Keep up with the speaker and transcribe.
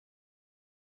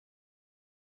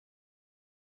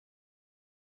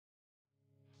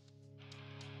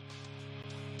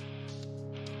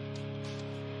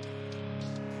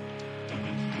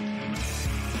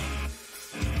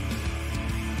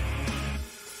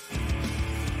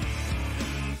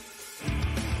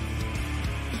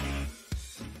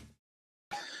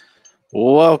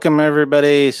Welcome,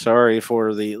 everybody. Sorry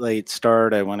for the late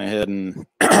start. I went ahead and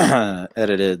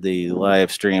edited the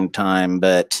live stream time,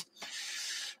 but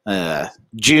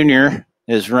Junior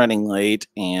is running late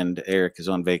and Eric is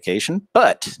on vacation.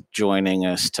 But joining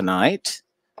us tonight,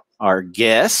 our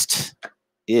guest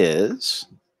is,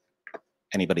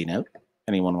 anybody know?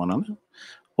 Anyone want to know?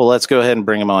 Well, let's go ahead and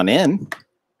bring him on in.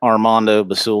 Armando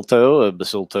Basulto of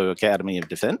Basulto Academy of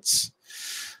Defense.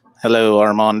 Hello,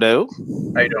 Armando.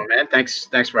 How you doing, man? Thanks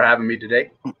for having me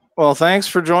today. Well, thanks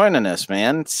for joining us,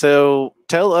 man. So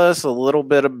tell us a little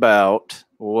bit about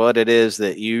what it is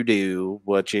that you do,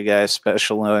 what you guys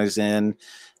specialize in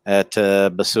at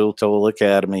Basulto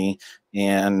Academy,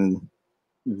 and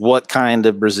what kind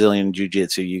of Brazilian Jiu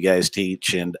Jitsu you guys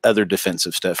teach and other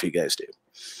defensive stuff you guys do.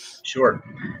 Sure.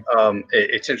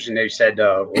 It's interesting that you said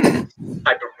what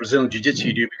type of Brazilian Jiu-Jitsu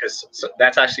you do, because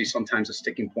that's actually sometimes a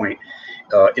sticking point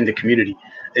in the community,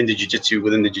 in the Jiu-Jitsu,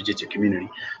 within the Jiu-Jitsu community.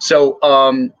 So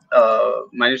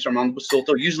my name is Armando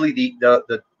Basulto. Usually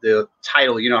the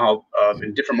title, you know how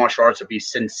in different martial arts it'd be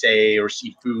sensei or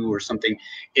sifu or something.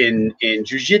 In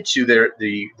Jiu-Jitsu,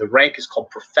 the rank is called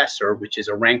professor, which is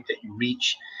a rank that you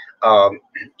reach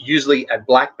usually at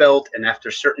black belt, and after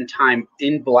a certain time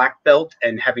in black belt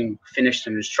and having finished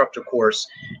an instructor course,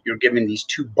 you're given these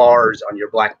 2 bars on your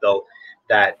black belt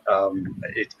that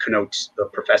it connotes the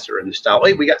professor in the style.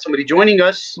 Hey, we got somebody joining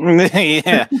us.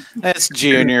 Yeah, that's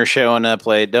Junior showing up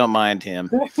late. Don't mind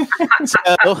him.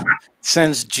 So,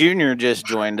 since Junior just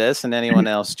joined us and anyone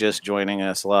else just joining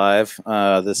us live,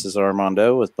 this is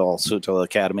Armando with Basulto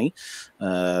Academy.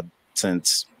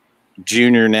 Since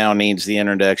Junior now needs the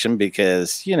introduction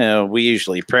because, you know, we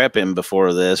usually prep him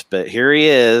before this, but here he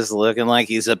is looking like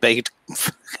he's a baked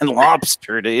fucking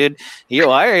lobster, dude.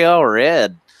 Why are you all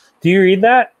red? Do you read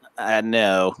that? I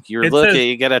know. You're looking,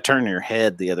 you got to turn your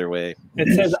head the other way.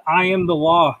 It says, I am the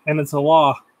law, and it's a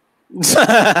law.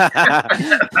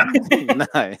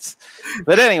 Nice.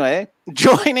 But anyway,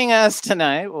 joining us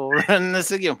tonight, we'll run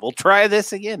this again. We'll try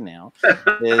this again now,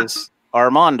 is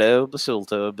Armando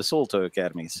Basulto of Basulto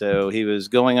Academy. So he was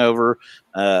going over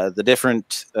the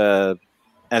different,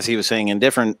 as he was saying, in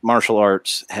different martial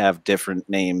arts have different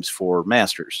names for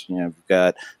masters. You know, we've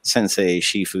got sensei,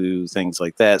 shifu, things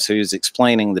like that. So he was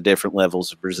explaining the different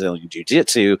levels of Brazilian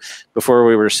Jiu-Jitsu before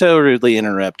we were so rudely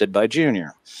interrupted by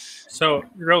Junior. So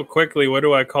real quickly, what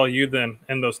do I call you then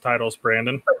in those titles,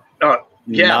 Brandon?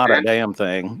 Yeah, not man. A damn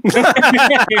thing.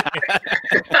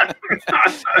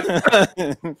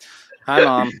 Hi,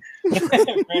 Mom.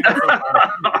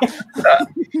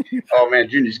 Oh man,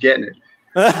 Junior's getting it.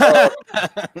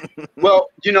 Well,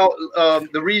 you know,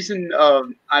 the reason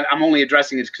I'm only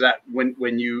addressing it is because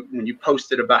when you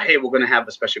posted about, hey, we're going to have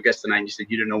a special guest tonight, and you said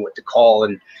you didn't know what to call,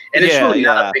 and it's really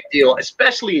not a big deal,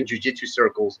 especially in jiu-jitsu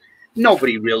circles.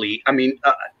 Nobody really, I mean,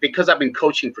 because I've been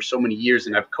coaching for so many years,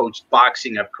 and I've coached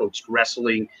boxing, I've coached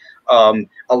wrestling. A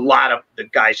lot of the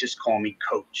guys just call me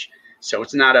coach, so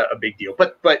it's not a big deal.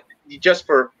 But just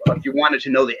for if you wanted to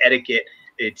know the etiquette,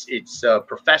 it's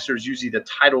professors, usually the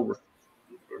title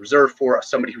reserved for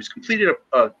somebody who's completed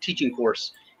a teaching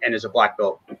course and is a black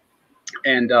belt.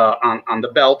 And on the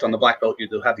belt, on the black belt,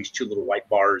 you'll have these 2 little white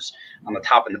bars on the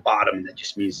top and the bottom, and that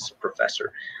just means it's a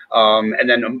professor. And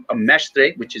then a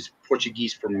mestre, which is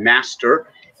Portuguese for master,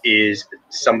 is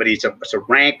somebody, it's a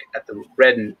rank at the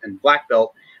red and black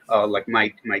belt. Like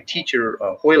my teacher,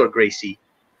 Hoyler Gracie,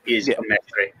 is a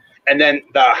mestre. And then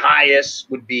the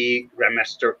highest would be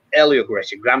Grandmaster Elio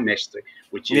Gracie, Grandmestre,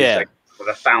 which is like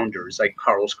the founders, like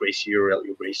Carlos Gracie or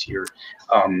Elio Gracie, or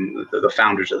the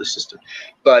founders of the system.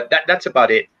 But that's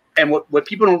about it. And what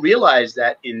people don't realize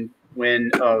that when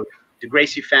the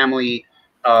Gracie family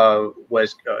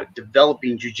was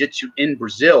developing jiu-jitsu in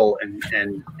Brazil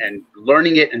and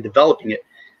learning it and developing it,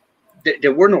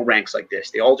 there were no ranks like this.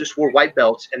 They all just wore white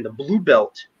belts, and the blue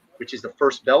belt, which is the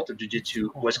first belt of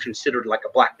jiu-jitsu, was considered like a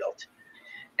black belt.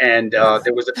 And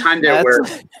there was a time there where,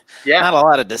 not a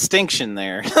lot of distinction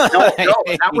there. no,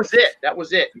 that was it. That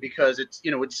was it, because it's, you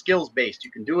know, it's skills based.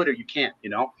 You can do it or you can't, you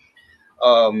know.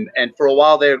 And for a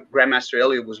while there, Grandmaster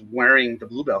Elliot was wearing the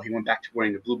blue belt. He went back to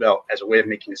wearing the blue belt as a way of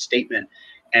making a statement.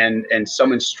 And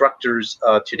some instructors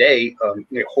today,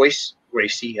 Hoist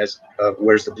Gracie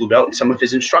wears the blue belt, and some of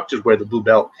his instructors wear the blue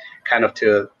belt, kind of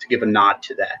to give a nod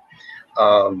to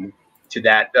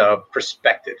that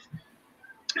perspective.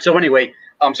 So anyway,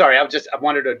 I'm sorry. I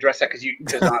wanted to address that because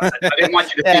I didn't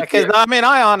want you to. Yeah, because I mean,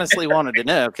 I honestly wanted to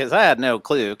know, because I had no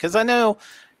clue. Because I know,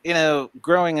 you know,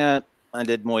 growing up, I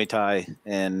did Muay Thai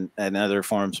and other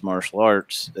forms of martial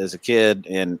arts as a kid,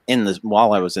 and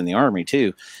while I was in the Army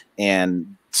too.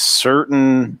 And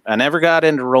I never got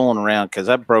into rolling around because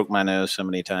I broke my nose so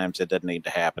many times it doesn't need to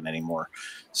happen anymore.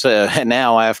 So and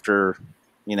now after,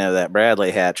 that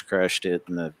Bradley hatch crushed it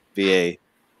and the VA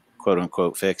quote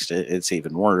unquote fixed it, it's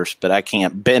even worse. But I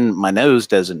can't bend. My nose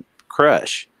doesn't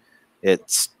crush.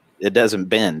 It doesn't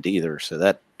bend either. So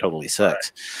that totally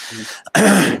sucks.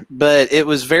 Right. But it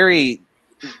was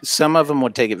some of them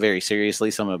would take it very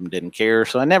seriously. Some of them didn't care.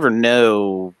 So I never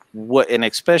know what, and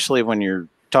especially when you're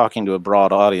talking to a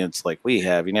broad audience like we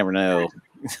have, you never know.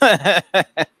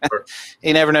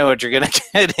 You never know what you're going to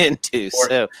get into.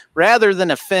 So rather than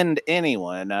offend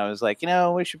anyone, I was like,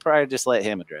 we should probably just let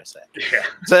him address that. Yeah.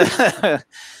 So,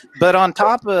 but on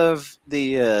top of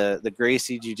the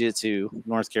Gracie Jiu Jitsu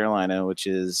North Carolina, which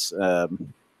is,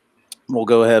 we'll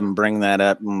go ahead and bring that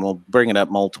up, and we'll bring it up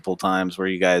multiple times where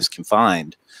you guys can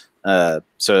find.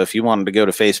 So if you wanted to go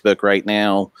to Facebook right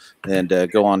now and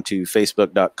go on to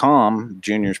facebook.com,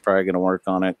 Junior's probably going to work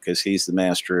on it because he's the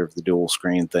master of the dual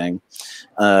screen thing.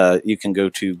 You can go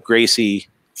to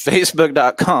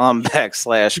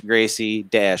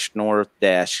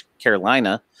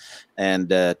facebook.com/Gracie-North-Carolina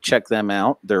and check them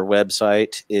out. Their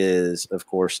website is, of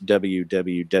course,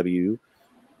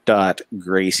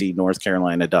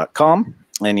 www.gracienorthcarolina.com.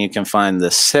 And you can find the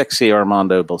sexy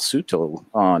Armando Basulto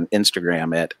on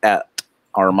Instagram at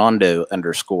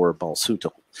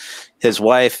Armando_Basulto. His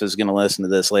wife is going to listen to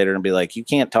this later and be like, you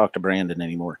can't talk to Brandon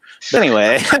anymore. But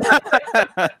anyway,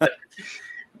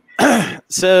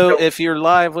 so if you're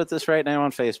live with us right now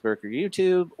on Facebook or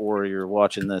YouTube, or you're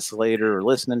watching this later or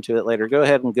listening to it later, go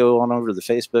ahead and go on over to the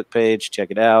Facebook page, check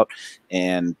it out,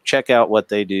 and check out what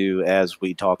they do as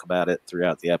we talk about it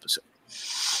throughout the episode.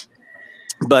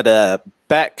 But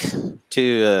back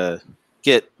to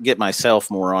get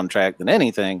myself more on track than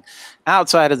anything,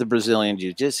 outside of the Brazilian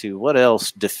Jiu-Jitsu, what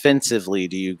else defensively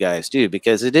do you guys do?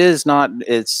 Because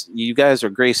you guys are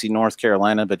Gracie, North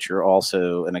Carolina, but you're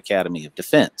also an Academy of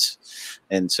Defense.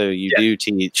 And so you do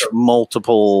teach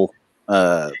multiple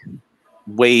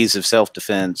ways of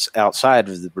self-defense outside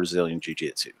of the Brazilian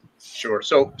Jiu-Jitsu. Sure.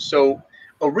 So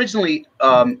originally,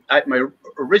 my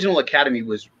original academy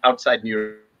was outside New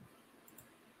York.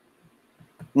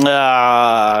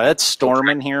 It's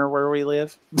storming here where we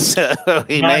live, so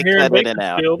he may cut in and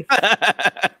out.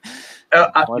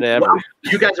 Whatever. Well,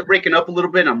 you guys are breaking up a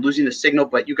little bit. I'm losing the signal,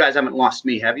 but you guys haven't lost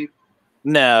me, have you?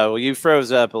 No, you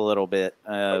froze up a little bit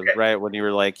right when you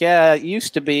were like, "Yeah, it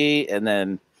used to be," and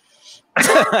then.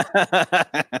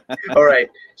 All right.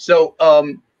 So our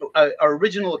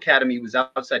original academy was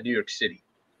outside New York City,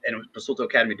 and it was Basulto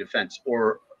Academy of Defense,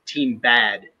 or Team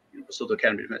Bad, Basulto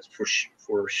Academy of Defense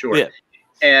for short. Yeah.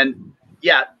 And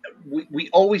we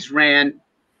always ran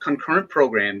concurrent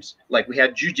programs. Like we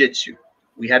had jiu-jitsu,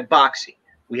 we had boxing,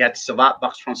 we had savate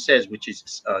boxe française, which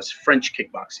is French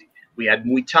kickboxing. We had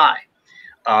Muay Thai.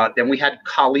 Then we had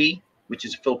Kali, which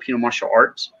is Filipino martial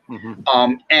arts.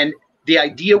 Mm-hmm. And the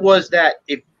idea was that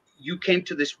if you came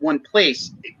to this one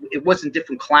place, it wasn't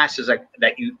different classes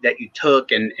that you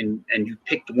took and you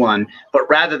picked one, but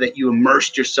rather that you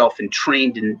immersed yourself and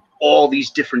trained in all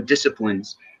these different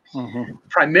disciplines. Mm-hmm.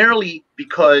 Primarily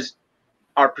because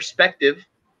our perspective,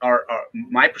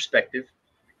 my perspective,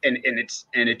 and it's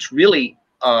really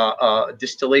a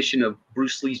distillation of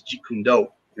Bruce Lee's Jeet Kune Do,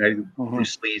 right? Mm-hmm.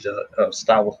 Bruce Lee's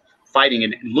style of fighting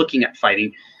and looking at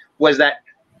fighting, was that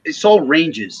it's all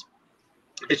ranges.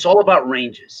 It's all about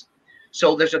ranges.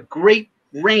 So there's a great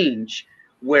range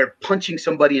where punching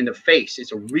somebody in the face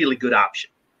is a really good option.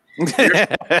 There's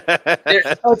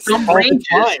some ranges.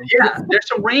 Yeah, there's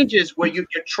some ranges where you're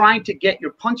trying to get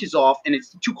your punches off, and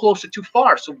it's too close or too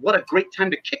far. So what a great time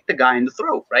to kick the guy in the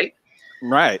throat, right?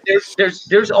 Right.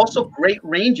 There's also great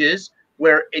ranges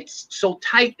where it's so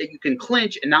tight that you can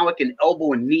clinch, and now I can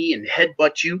elbow and knee and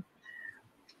headbutt you.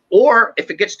 Or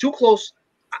if it gets too close,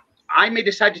 I may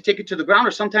decide to take it to the ground,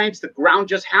 or sometimes the ground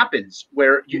just happens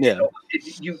where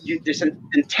this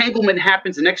entanglement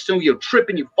happens. The next thing you trip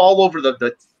and you fall over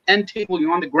the end table,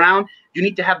 you're on the ground. You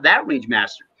need to have that range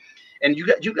mastered. And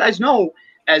you guys know,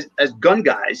 as gun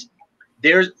guys,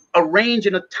 there's a range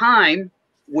and a time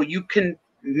where you can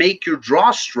make your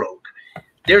draw stroke.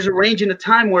 There's a range and a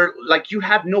time where, like, you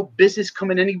have no business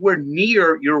coming anywhere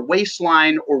near your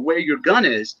waistline or where your gun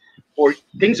is, or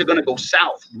things are going to go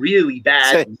south really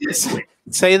bad.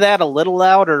 Say that a little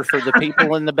louder for the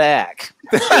people in the back.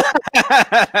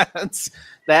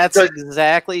 That's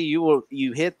exactly, you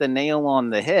hit the nail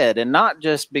on the head. And not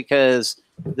just because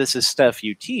this is stuff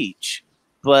you teach,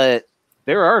 but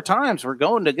there are times where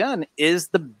going to gun is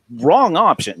the wrong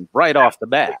option right off the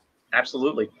bat.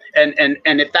 Absolutely. And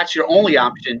if that's your only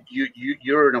option,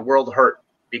 you're in a world of hurt,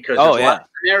 because a lot of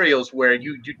scenarios where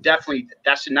you definitely,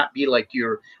 that should not be like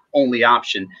your only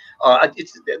option.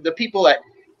 It's the people that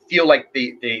feel like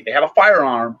they have a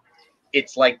firearm.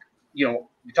 It's like, you know,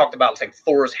 we talked about, it's like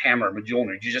Thor's hammer,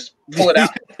 Mjolnir. You just pull it out,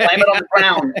 slam it on the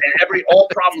ground, and all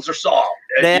problems are solved.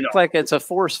 They act like it's a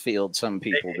force field. Some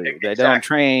people do. They Exactly. don't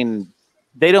train.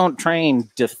 They don't train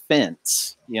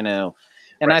defense. You know,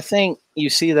 and I think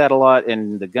you see that a lot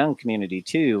in the gun community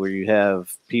too, where you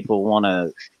have people want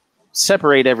to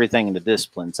separate everything into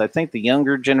disciplines. I think the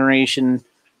younger generation,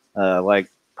 like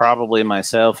probably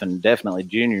myself and definitely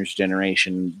Junior's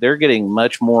generation, they're getting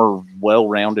much more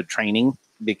well-rounded training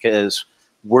because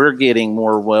we're getting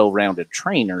more well-rounded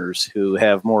trainers who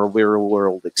have more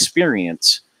real-world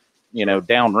experience, you know,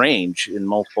 downrange in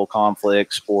multiple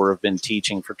conflicts, or have been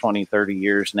teaching for 20, 30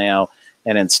 years now.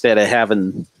 And instead of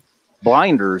having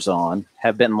blinders on,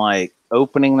 have been like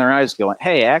opening their eyes going,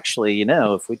 hey, actually, you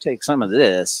know, if we take some of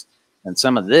this and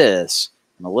some of this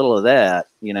and a little of that,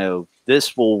 you know,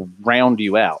 this will round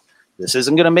you out. This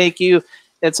isn't going to make you.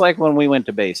 It's like when we went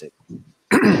to basic.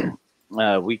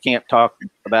 We can't talk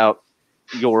about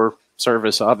your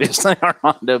service, obviously,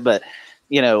 Armando, but,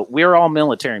 you know, we're all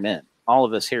military men. All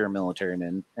of us here are military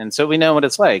men. And so we know what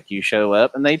it's like. You show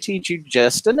up and they teach you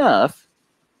just enough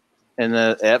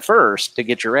at first to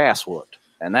get your ass whooped.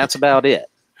 And that's about it.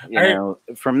 You know,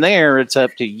 from there, it's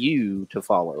up to you to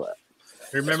follow up.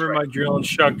 I remember my drill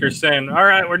instructor saying, all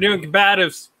right, we're doing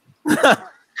combatives.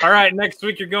 All right, next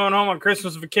week you're going home on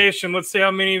Christmas vacation. Let's see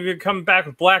how many of you come back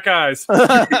with black eyes.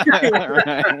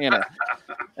 You know,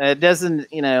 it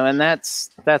doesn't, you know, and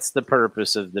that's the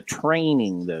purpose of the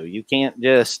training, though. You can't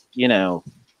just, you know,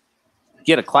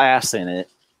 get a class in it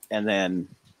and then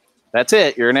that's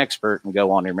it. You're an expert and go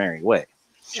on your merry way.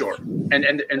 Sure.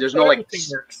 And there's no like,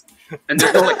 and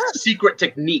there's no like secret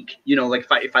technique, you know, like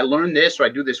if I learn this or I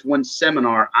do this one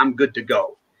seminar, I'm good to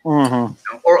go. Mm-hmm. You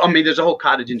know? Or I mean, there's a whole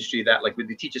cottage industry that, like, when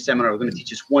they teach a seminar, we're going to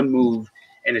teach us one move,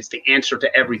 and it's the answer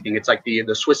to everything. It's like the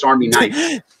Swiss Army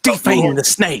knife, defeating the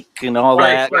snake and all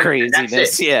that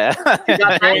craziness. Yeah,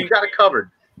 you got it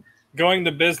covered. Going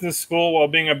to business school while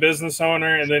being a business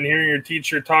owner, and then hearing your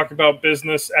teacher talk about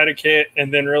business etiquette,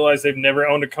 and then realize they've never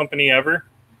owned a company ever.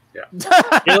 Yeah,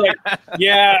 you're like,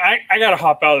 yeah, I gotta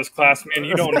hop out of this class, man.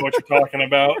 You don't know what you're talking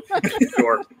about.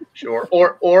 Sure.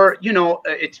 Or you know,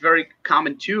 it's very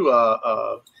common too.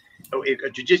 A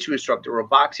jiu-jitsu instructor, or a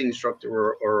boxing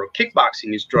instructor, or a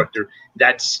kickboxing instructor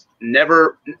that's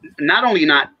never, not only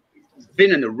not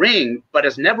been in the ring, but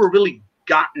has never really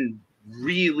gotten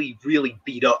really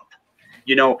beat up.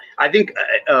 You know, I think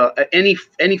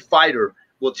any fighter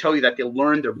will tell you that they'll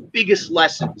learn their biggest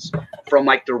lessons from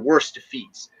like their worst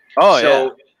defeats. Oh,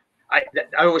 so yeah.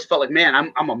 I always felt like,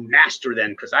 man, I'm a master then,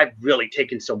 because I've really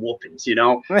taken some whoopings, you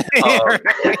know.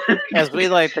 As we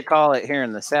like to call it here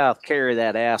in the South, carry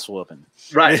that ass whooping.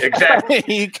 Right, exactly.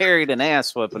 You carried an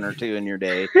ass whooping or two in your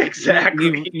day.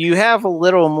 Exactly. You have a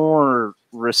little more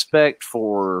respect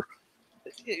for,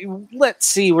 let's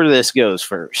see where this goes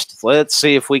first. Let's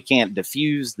see if we can't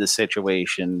diffuse the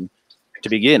situation to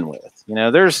begin with. You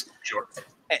know, there's,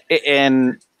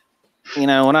 and, you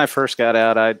know, when I first got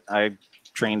out, I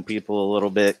trained people a little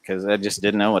bit because I just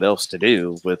didn't know what else to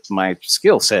do with my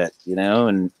skill set, you know,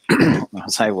 and I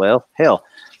was like, well, hell.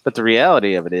 But the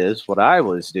reality of it is what I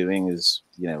was doing is,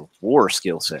 you know, war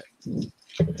skill set.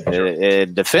 A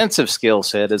defensive skill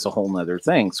set is a whole nother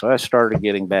thing. So I started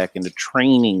getting back into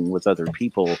training with other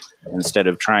people instead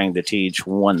of trying to teach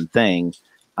one thing.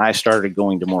 I started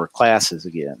going to more classes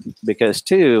again because,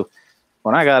 too,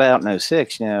 when I got out in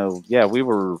 06, you know, yeah, we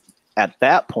were at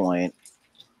that point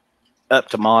up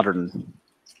to modern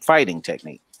fighting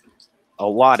technique. A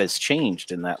lot has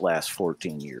changed in that last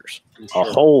 14 years. A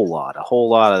whole lot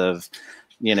of,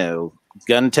 you know,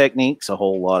 gun techniques, a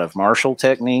whole lot of martial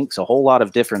techniques, a whole lot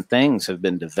of different things have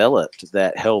been developed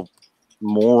that help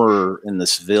more in the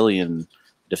civilian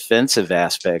defensive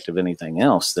aspect of anything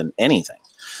else than anything.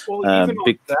 Well, even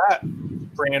with that,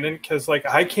 Brandon, because like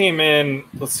I came in,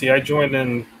 let's see, I joined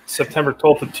in September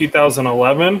 12th of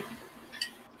 2011,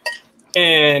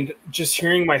 and just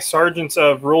hearing my sergeants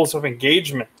of rules of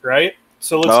engagement, right?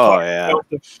 So let's talk about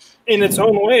in its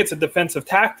own way, it's a defensive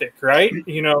tactic, right?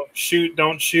 You know, shoot,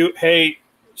 don't shoot. Hey,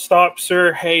 stop,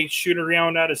 sir. Hey, shoot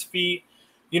around at his feet.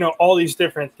 You know, all these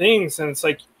different things. And it's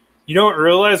like, you don't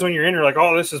realize when you're in, you're like,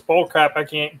 oh, this is bull crap. I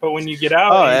can't. But when you get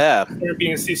out, you're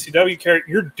being a CCW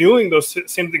character, you're doing those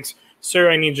same things.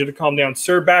 Sir, I need you to calm down.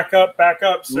 Sir, back up,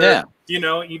 sir. Yeah. You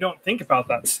know, you don't think about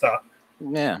that stuff.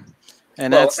 Yeah.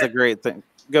 And that's the great thing.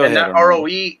 Go and ahead. that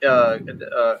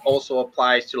ROE also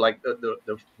applies to like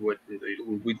what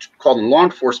we call in law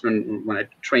enforcement. When I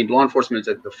trained law enforcement,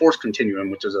 it's the force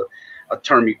continuum, which is a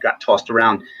term you got tossed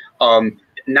around.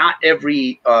 Not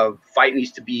every fight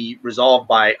needs to be resolved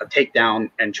by a takedown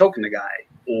and choking the guy,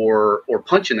 or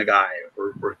punching the guy,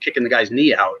 or kicking the guy's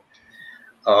knee out.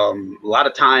 A lot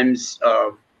of times,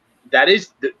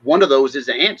 one of those is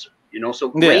the answer. You know,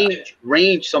 so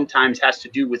range sometimes has to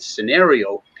do with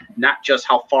scenario, not just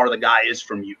how far the guy is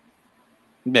from you.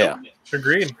 Yeah,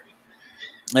 agreed.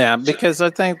 Yeah, because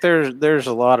I think there's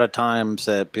a lot of times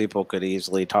that people could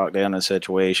easily talk down a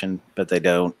situation, but they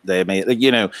don't. They may, you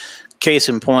know, case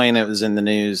in point, it was in the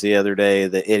news the other day,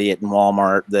 the idiot in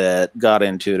Walmart that got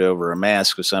into it over a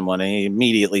mask with someone, and he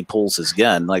immediately pulls his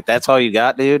gun. Like, that's all you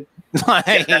got, dude?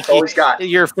 Like, that's all he's got.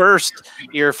 Your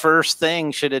first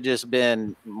thing should have just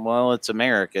been, well, it's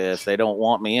America. If they don't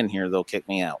want me in here, they'll kick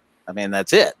me out. I mean,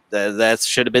 that's it. That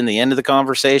should have been the end of the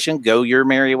conversation. Go your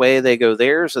merry way, they go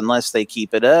theirs, unless they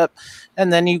keep it up.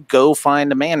 And then you go find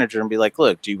a manager and be like,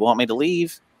 look, do you want me to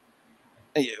leave?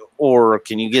 Or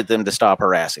can you get them to stop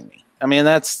harassing me? I mean,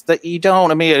 that's that. You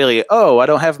don't immediately, oh, I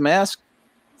don't have a mask.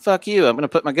 Fuck you. I'm going to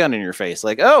put my gun in your face.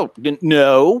 Like, oh,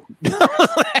 no.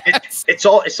 It's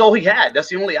all he had. That's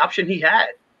the only option he had.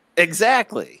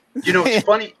 Exactly. You know, it's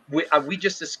funny. We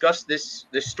just discussed this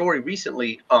story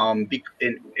recently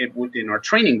in our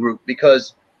training group,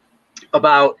 because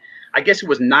about, I guess it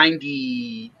was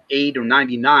 98 or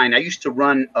 99, I used to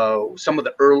run some of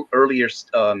the earlier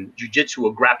jiu-jitsu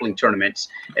or grappling tournaments,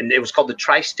 and it was called the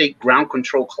Tri-State Ground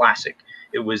Control Classic.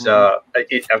 It was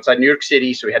outside New York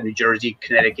City, so we had New Jersey,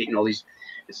 Connecticut, and all these.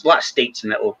 It's a lot of states in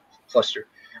that little cluster.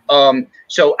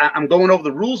 So I'm going over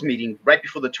the rules meeting right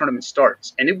before the tournament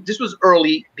starts, and this was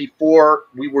early, before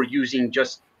we were using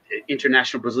just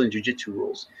international Brazilian Jiu-Jitsu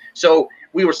rules. So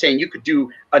we were saying you could do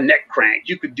a neck crank,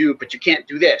 but you can't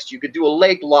do this. You could do a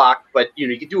leg lock, but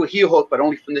you could do a heel hook, but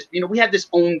only from this. We had this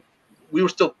own. We were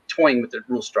still toying with the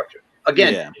rule structure.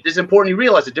 Again, It's important you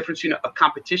realize the difference between a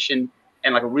competition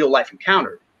and like a real life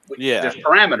encounter. There's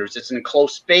parameters. It's an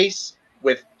enclosed space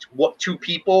with two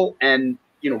people and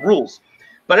rules.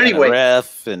 But anyway, and a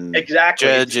ref and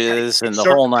judges and the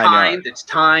whole nine yards. It's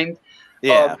timed.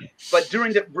 Yeah. But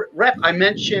during the rep, I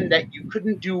mentioned that you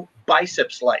couldn't do bicep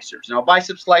slicers. Now,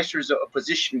 bicep slicer is a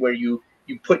position where you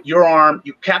put your arm,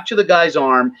 you capture the guy's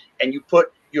arm, and you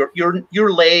put your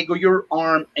leg or your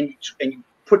arm, and you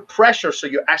put pressure, so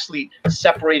you're actually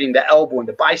separating the elbow and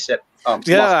the bicep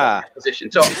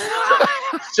position.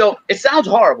 So it sounds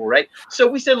horrible, right? So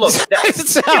we said, look, it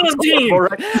sounds horrible,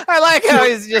 right? I like how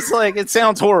he's just like, it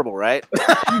sounds horrible, right?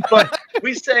 But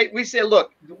we say,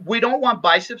 look, we don't want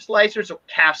bicep slicers or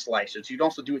calf slicers. You'd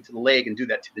also do it to the leg and do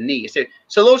that to the knee. I said,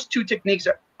 so those two techniques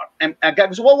are, and a guy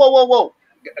goes, whoa.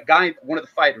 A guy, one of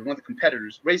the fighters, one of the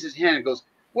competitors, raises his hand and goes,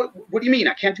 what do you mean?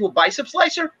 I can't do a bicep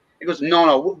slicer? He goes,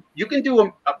 no, you can do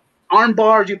a arm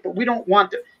bars, but we don't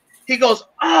want to. He goes,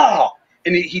 oh,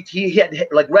 and he had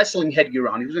like wrestling headgear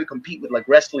on. He was going to compete with like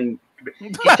wrestling. He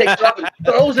takes it up and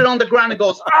throws it on the ground and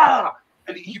goes,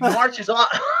 and he marches off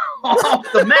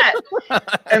the mat.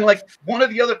 And like one of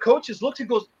the other coaches looks and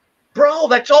goes, bro,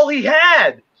 that's all he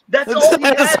had. That's all he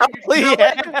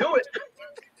had. To do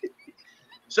it.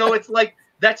 So it's like,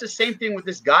 that's the same thing with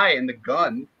this guy and the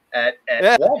gun at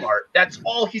Walmart. That's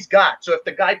all he's got. So if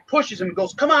the guy pushes him and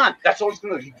goes, come on, that's all he's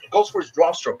going to do. He goes for his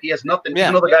draw stroke. He has nothing.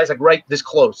 Even though the guy's like right this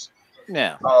close.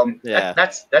 Yeah.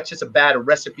 That's just a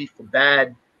recipe for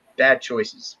bad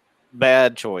choices.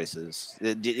 Bad choices.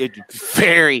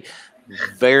 Very,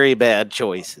 very bad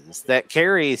choices that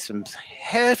carry some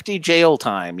hefty jail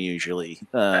time usually.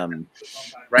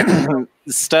 Right.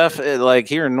 Stuff like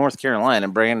here in North Carolina,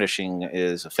 brandishing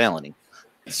is a felony.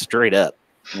 Straight up.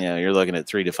 You're looking at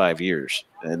 3 to 5 years.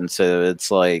 And so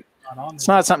it's like, it's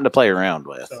not something to play around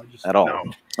with at all.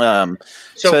 No.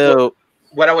 So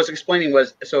what I was explaining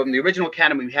was, so in the original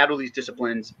academy, we had all these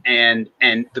disciplines, and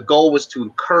the goal was to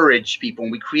encourage people.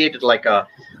 And we created like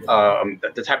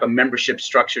the type of membership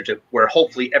structure where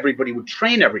hopefully everybody would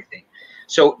train everything.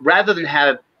 So rather than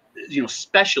have,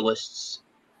 specialists,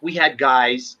 we had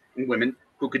guys and women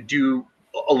who could do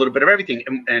a little bit of everything.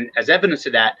 And as evidence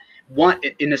of that,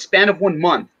 in the span of 1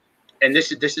 month, and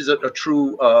this is a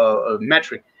true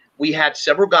metric, we had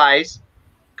several guys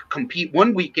compete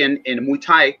one weekend in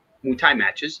Muay Thai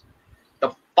matches.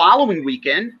 The following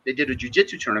weekend, they did a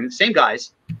jiu-jitsu tournament, same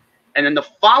guys. And then the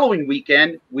following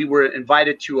weekend, we were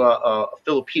invited to a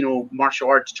Filipino martial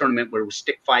arts tournament where it was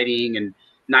stick fighting and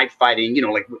knife fighting,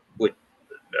 like with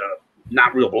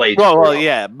not real blades. Well,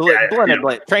 yeah, blended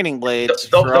blade, training blades.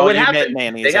 Though it happened,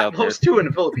 they have those too in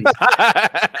the Philippines.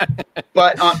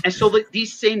 But and so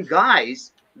these same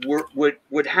guys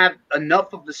would have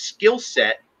enough of the skill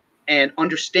set and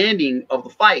understanding of the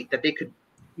fight that they could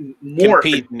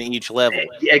compete in each level.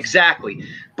 Exactly.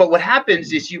 But what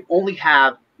happens is you only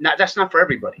have that's not for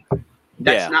everybody.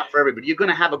 That's not for everybody. You're going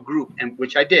to have a group, and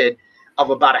which I did, of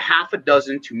about a half a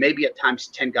dozen to maybe at times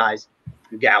 10 guys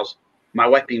and gals, my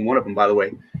wife being one of them, by the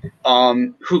way,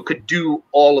 who could do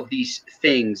all of these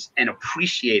things and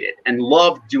appreciate it and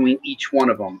love doing each one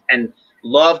of them and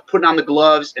love putting on the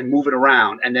gloves and moving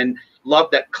around, and then love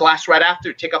that class right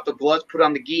after, take off the gloves, put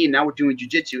on the gi, and now we're doing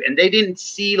jiu-jitsu. And they didn't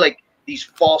see like these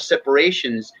false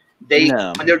separations.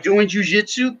 When they're doing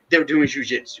jiu-jitsu, they're doing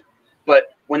jiu-jitsu.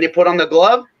 But when they put on the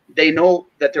glove, they know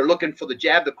that they're looking for the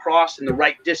jab, the cross, and the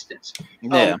right distance.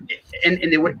 And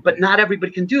they would, but not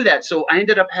everybody can do that. So I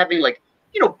ended up having like,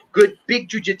 good big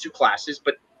jiu-jitsu classes,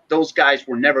 but those guys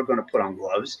were never going to put on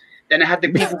gloves. Then I had the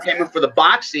people who came in for the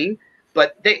boxing,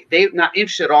 but they're not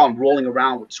interested at all in rolling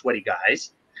around with sweaty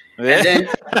guys. And then,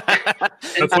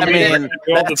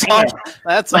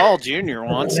 that's all Junior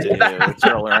wants to do. Is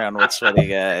roll around with sweaty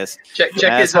guys. Check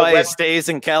that's why he stays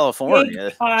in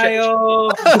California.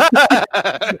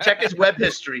 Check his web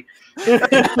history.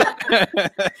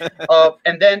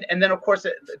 And then of course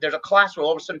there's a class where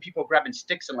all of a sudden people are grabbing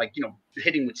sticks and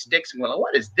hitting with sticks and going,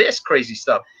 what is this crazy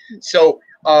stuff? So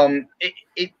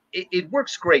it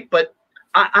works great, but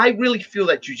I really feel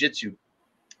that jiu-jitsu,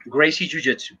 Gracie Jiu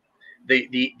Jitsu,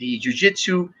 the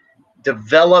jiu-jitsu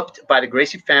developed by the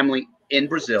Gracie family in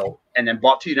Brazil and then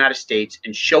brought to the United States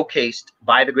and showcased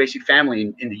by the Gracie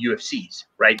family in the UFCs,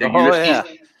 right? The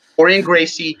UFCs. Horian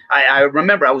Gracie, I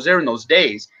remember I was there in those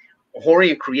days.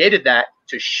 Horian created that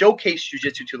to showcase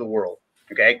jiu-jitsu to the world,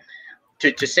 okay?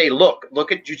 To say, look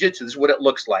at jiu-jitsu, this is what it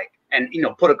looks like. And,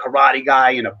 put a karate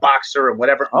guy and a boxer or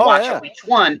whatever, watch each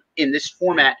one in this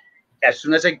format. As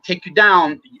soon as I take you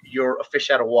down, you're a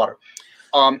fish out of water.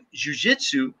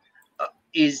 Jiu-jitsu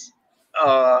is,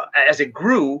 as it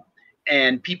grew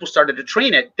and people started to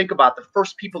train it, think about the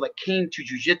first people that came to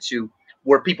jiu-jitsu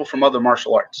were people from other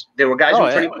martial arts. There were guys who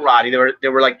were training karate. They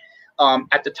were like,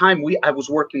 at the time I was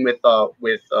working with a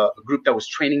group that was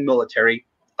training military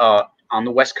on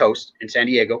the West Coast in San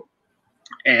Diego.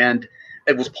 And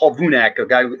it was Paul Vunak, a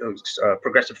guy who was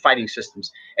Progressive Fighting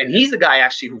Systems. And he's the guy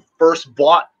actually who first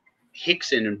bought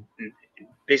Hickson and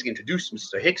basically introduced him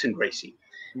to Hickson Gracie.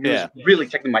 He was really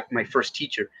technically my first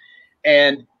teacher.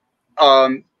 And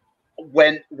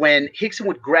when Hickson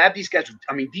would grab these guys,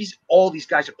 I mean, all these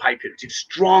guys are pipe hitters. These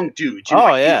strong dudes.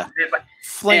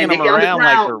 Flinging them around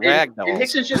like they're ragdolls. And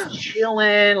Hickson's just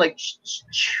chilling, like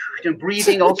and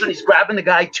breathing. All of a sudden, he's grabbing the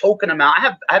guy, choking him out.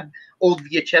 I have old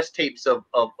VHS tapes of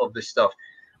this stuff.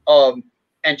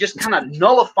 And just kind of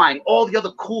nullifying all the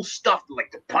other cool stuff,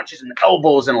 like the punches and the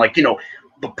elbows and the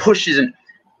pushes and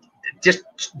just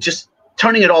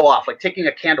turning it all off, like taking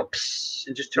a candle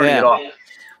and just turning it off.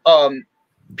 All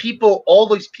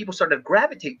these people started to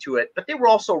gravitate to it, but they were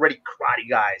also already karate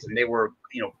guys and they were,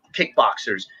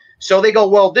 kickboxers. So they go,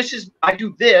 well, I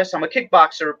do this, I'm a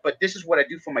kickboxer, but this is what I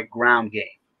do for my ground game.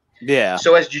 Yeah.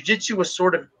 So as jiu-jitsu was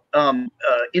sort of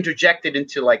interjected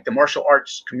into like the martial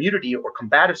arts community or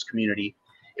combatives community,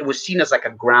 it was seen as like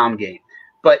a ground game.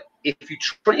 But if you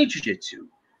train jiu-jitsu,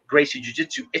 Gracie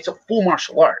Jiu-Jitsu, it's a full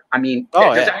martial art. I mean,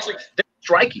 there's actually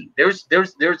striking. There's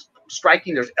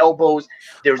striking. There's elbows.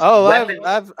 There's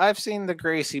weapons. I've seen the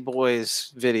Gracie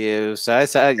boys videos. I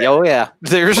said,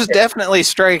 there's definitely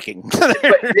striking.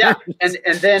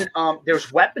 and then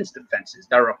there's weapons defenses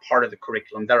that are a part of the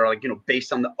curriculum that are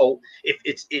based on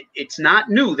it's not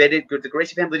new. The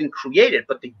Gracie family didn't create it,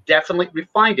 but they definitely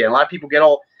refined it. A lot of people get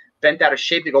all bent out of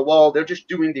shape. They go, well, they're just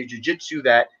doing the jiu-jitsu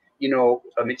that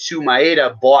Mitsuo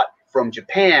Maeda bought from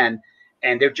Japan,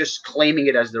 and they're just claiming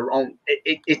it as their own.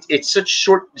 It's such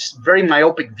very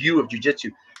myopic view of jiu-jitsu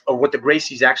of what the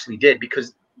Gracies actually did,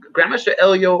 because Grandmaster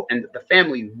Elio and the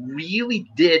family really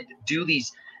did do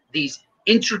these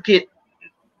intricate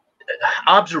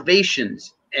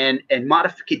observations and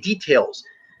modified details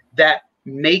that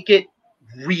make it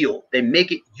real. They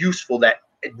make it useful, that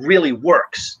it really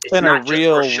works. It's in not a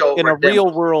real just for show in a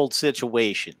real world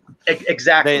situation.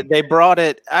 Exactly. They brought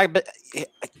it. I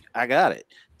got it.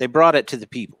 They brought it to the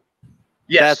people.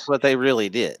 Yes. That's what they really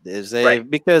did.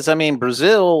 Because I mean,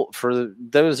 Brazil, for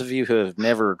those of you who have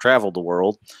never traveled the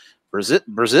world,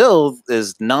 Brazil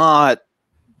is not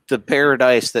the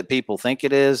paradise that people think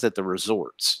it is at the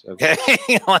resorts. Okay.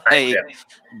 Like,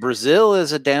 Brazil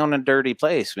is a down and dirty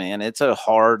place, man. It's a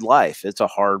hard life. It's a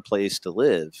hard place to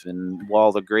live. And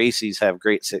while the Gracies have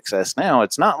great success now,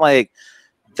 it's not like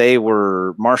they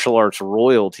were martial arts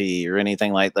royalty or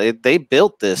anything like that. They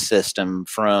built this system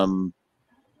from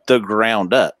the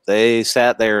ground up. They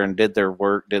sat there and did their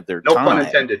work, did their time. No pun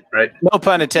intended, right? No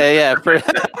pun intended, yeah.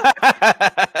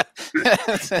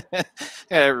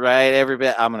 Yeah, right.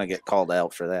 Everybody, I'm gonna get called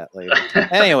out for that later.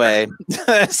 Anyway,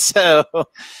 so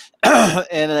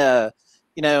and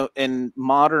you know, in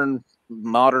modern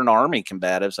army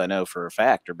combatives, I know for a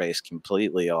fact, are based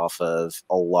completely off of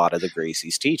a lot of the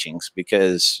Gracie's teachings,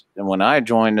 because when I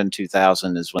joined in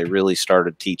 2000 is when they really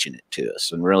started teaching it to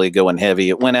us and really going heavy.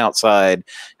 It went outside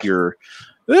your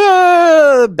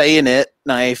bayonet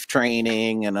knife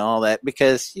training and all that,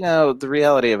 because, you know, the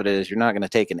reality of it is you're not going to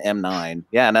take an M9.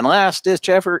 Yeah, and in last ditch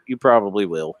effort, you probably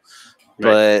will.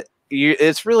 Right. But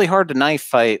it's really hard to knife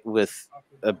fight with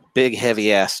a big,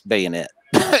 heavy-ass bayonet.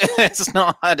 It's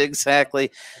not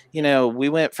exactly, you know, we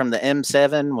went from the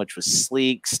M7, which was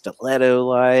sleek,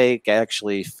 stiletto-like,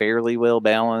 actually fairly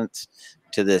well-balanced,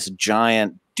 to this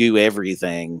giant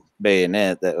do-everything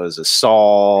bayonet that was a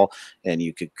saw, and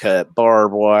you could cut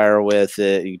barbed wire with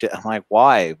it. I'm like,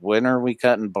 why? When are we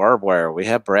cutting barbed wire? We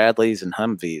have Bradleys and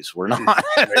Humvees. We're not.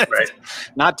 Right.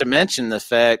 Not to mention the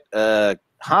fact,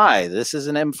 hi, this is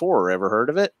an M4. Ever heard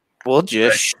of it? We'll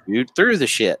just shoot through the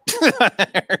shit.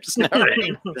 There's no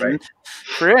reason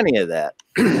for any of that.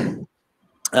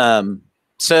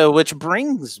 So, which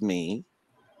brings me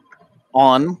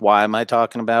on, why am I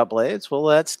talking about blades? Well,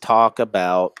 let's talk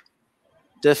about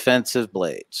defensive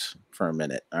blades for a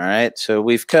minute. All right. So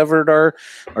we've covered our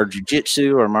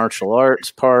jiu-jitsu, our martial arts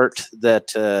part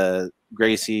that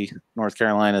Gracie, North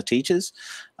Carolina teaches.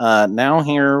 Now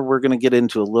here we're going to get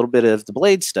into a little bit of the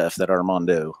blade stuff that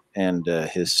Armando and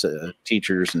his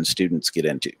teachers and students get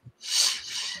into.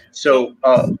 So,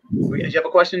 do you have a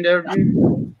question there?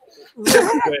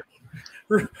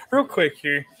 Real quick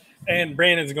here, and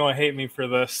Brandon's going to hate me for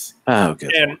this. Oh,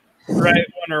 good. And right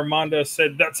when Armando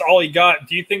said that's all he got,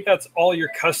 do you think that's all your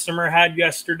customer had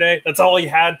yesterday? That's all he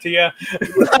had to you?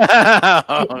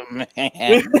 Oh, man.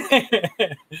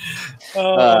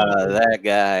 That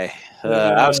guy.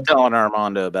 I was telling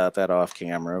Armando about that off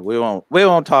camera. We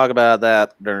won't talk about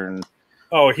that during.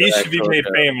 Oh, he should be made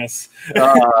famous.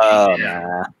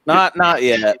 Nah. Not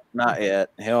yet. Not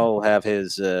yet. He'll have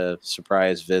his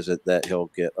surprise visit that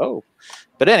he'll get. Oh,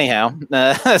 but anyhow,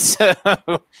 so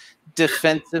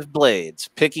defensive blades.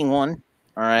 Picking one.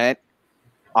 All right.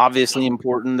 Obviously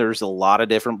important. There's a lot of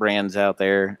different brands out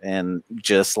there, and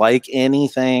just like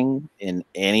anything in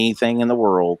the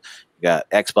world, you got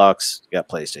Xbox, you got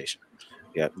PlayStation,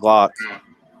 you got Glock,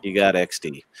 you got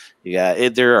XD, you got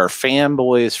it. There are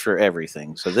fanboys for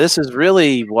everything. So this is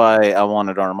really why I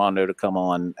wanted Armando to come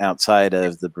on. Outside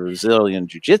of the Brazilian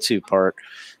Jiu-Jitsu part,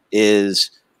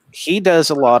 is he does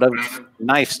a lot of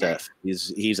knife stuff.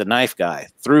 He's a knife guy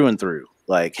through and through,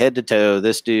 like head to toe.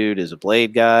 This dude is a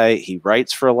blade guy. He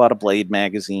writes for a lot of blade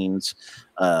magazines.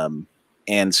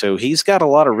 And so he's got a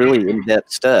lot of really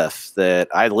in-depth stuff that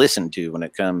I listen to when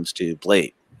it comes to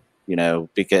blade, you know,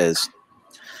 because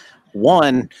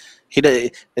one,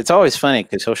 it's always funny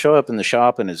because he'll show up in the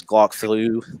shop in his Glock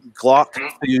flu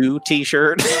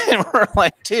t-shirt. And we're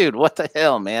like, dude, what the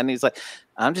hell, man? He's like,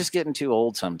 I'm just getting too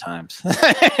old sometimes.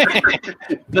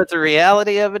 But the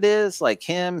reality of it is, like,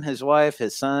 him, his wife,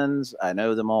 his sons, I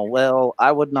know them all well.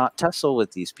 I would not tussle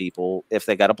with these people if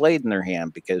they got a blade in their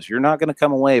hand, because you're not going to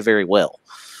come away very well,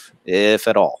 if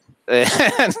at all. And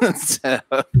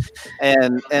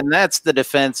that's the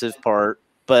defensive part.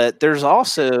 But there's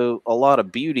also a lot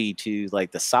of beauty to,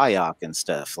 like, the Saiyok and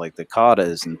stuff, like the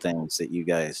katas and things that you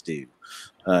guys do.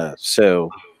 So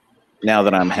now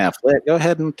that I'm half lit, go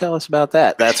ahead and tell us about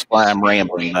that. That's why I'm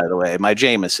rambling, by the way. My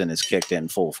Jameson is kicked in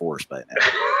full force by now.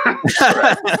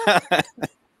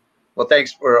 Well,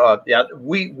 thanks for I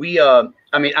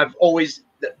mean, I've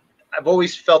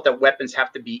always felt that weapons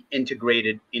have to be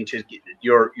integrated into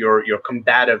your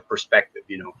combative perspective,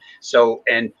 you know. So,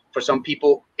 and for some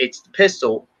people it's the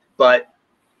pistol, but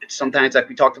sometimes, like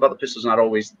we talked about, the pistol is not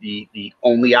always the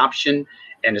only option,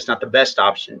 and it's not the best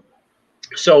option.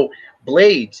 So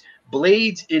blades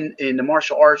in the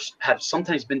martial arts have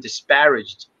sometimes been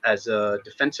disparaged as a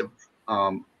defensive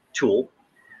tool,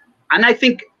 and I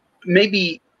think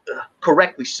maybe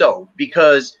correctly so,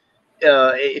 because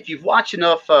if you've watched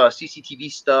enough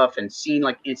CCTV stuff and seen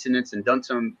like incidents and done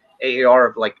some AAR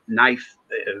of like knife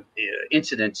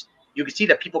incidents, you can see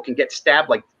that people can get stabbed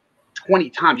like 20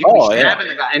 times. You can be stabbing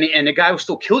the guy, and the guy will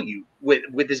still kill you.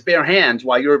 with his bare hands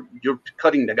while you're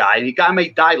cutting the guy. And the guy may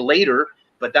die later,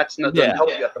 but that's not doesn't help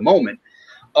you at the moment.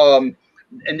 And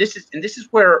this is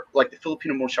where like the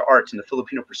Filipino martial arts and the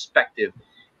Filipino perspective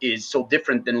is so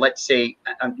different than, let's say,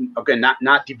 again,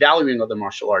 not devaluing other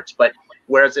martial arts, but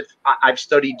whereas if I've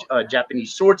studied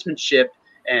Japanese swordsmanship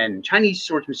and Chinese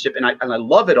swordsmanship, and I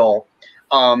love it all,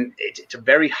 it's a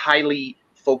very highly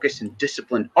focused and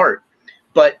disciplined art.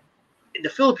 But in the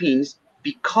Philippines,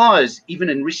 because even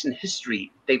in recent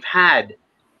history, they've had,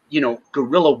 you know,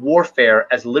 guerrilla warfare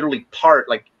as literally part,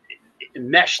 like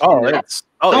enmeshed. It's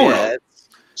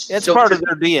so part of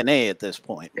their DNA at this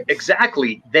point.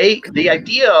 Exactly. The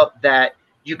idea that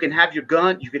you can have your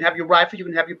gun, you can have your rifle, you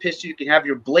can have your pistol, you can have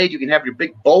your blade, you can have your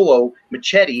big bolo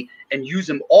machete, and use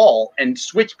them all and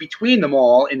switch between them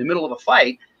all in the middle of a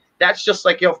fight. That's just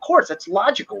like, of course, that's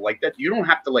logical. Like that, you don't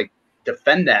have to like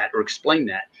defend that or explain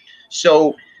that.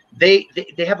 So they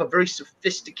have a very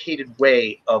sophisticated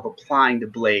way of applying the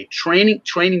blade, training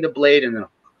the blade, and then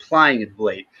applying the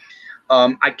blade.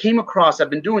 I've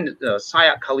been doing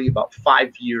Saiyok Blade about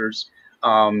 5 years.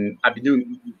 I've been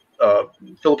doing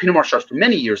Filipino martial arts for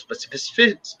many years, but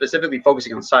specifically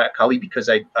focusing on Saiyok Blade because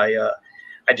I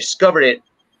discovered it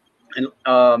in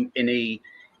a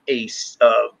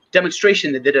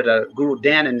demonstration they did at a Guru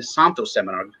Dan and Santo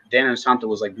seminar. Dan and Santo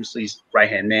was like Bruce Lee's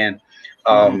right-hand man.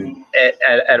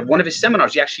 At one of his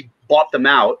seminars, he actually bought them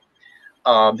out.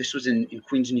 This was in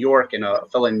Queens, New York, and a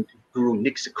fellow named Guru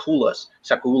Nick Sakulas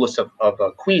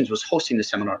of Queens was hosting the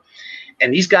seminar.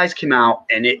 And these guys came out,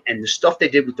 and the stuff they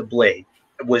did with the blade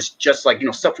was just like, you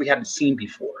know, stuff we hadn't seen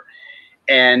before.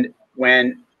 And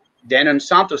when Dan and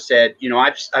Santos said, you know,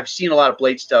 I've seen a lot of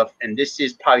blade stuff, and this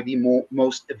is probably the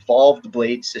most evolved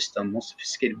blade system, most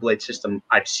sophisticated blade system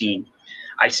I've seen.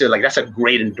 I said, like, that's a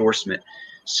great endorsement.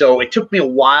 So it took me a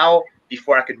while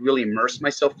before I could really immerse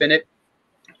myself in it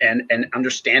and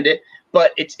understand it.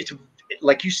 But it's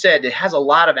like you said, it has a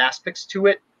lot of aspects to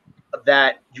it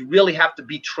that you really have to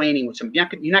be training with some. You're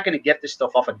not going to get this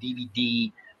stuff off a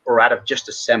DVD or out of just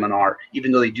a seminar,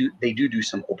 even though they do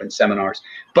some open seminars.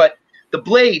 But the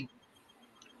blade,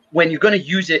 when you're going to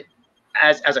use it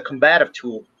as a combative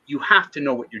tool, you have to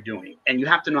know what you're doing, and you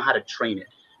have to know how to train it.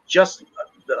 Just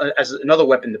as another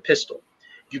weapon, the pistol.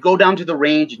 You go down to the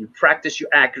range and you practice your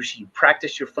accuracy, you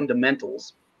practice your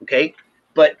fundamentals, okay?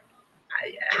 But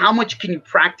how much can you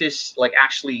practice, like,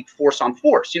 actually force on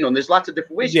force? You know, and there's lots of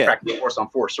different ways to practice force on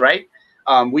force, right?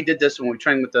 We did this when we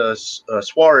trained with the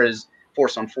Suarez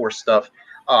force on force stuff,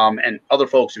 and other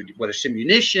folks, whether it's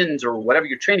munitions or whatever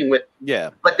you're training with.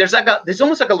 Yeah. But there's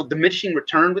almost like a diminishing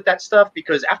return with that stuff,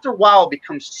 because after a while it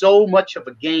becomes so much of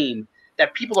a game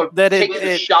that people are taking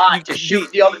a shot to shoot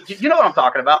the other. You know what I'm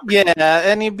talking about? Yeah,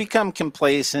 and you become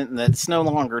complacent, and it's no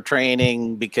longer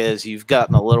training because you've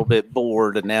gotten a little bit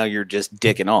bored, and now you're just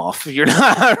dicking off. You're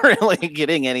not really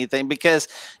getting anything because,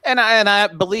 and I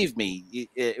believe me,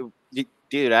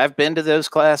 dude, I've been to those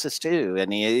classes too,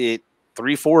 and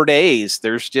 3-4 days.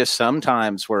 There's just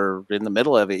sometimes where in the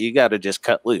middle of it, you got to just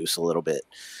cut loose a little bit.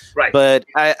 Right. But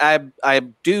I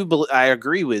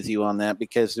agree with you on that,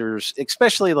 because there's,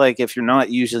 especially like if you're not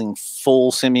using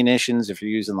full simunitions, if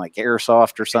you're using like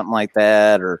airsoft or something like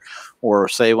that, or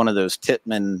say one of those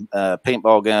Tippmann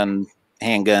paintball gun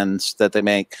handguns that they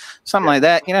make, something like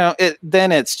that, you know,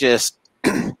 then it's just,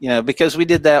 you know, because we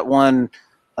did that one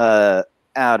out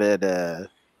at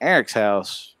Eric's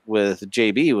house with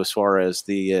JB as far as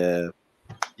the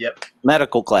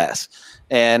medical class.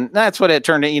 And that's what it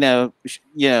turned into.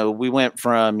 You know, we went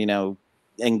from, you know,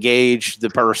 engage the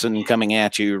person coming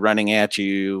at you, running at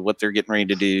you, what they're getting ready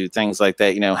to do, things like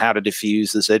that, you know, how to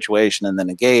diffuse the situation, and then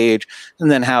engage,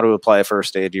 and then how to apply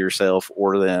first aid to yourself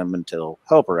or them until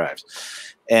help arrives.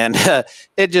 And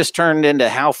it just turned into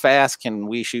how fast can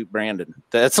we shoot Brandon?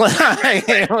 That's like,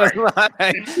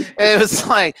 it was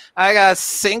like I got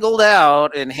singled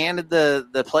out and handed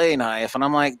the play knife, and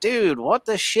I'm like, dude, what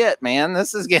the shit, man?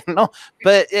 This is getting old.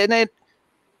 But it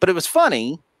was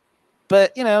funny.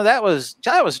 But you know, that was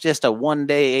just a 1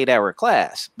 day, 8-hour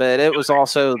class. But it was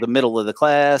also the middle of the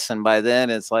class, and by then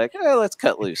it's like, oh, let's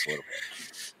cut loose a little bit.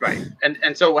 Right.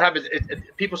 And so what happens,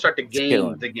 people start to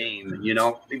game the game, you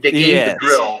know, they game the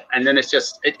drill, and then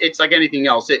it's like anything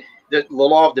else. The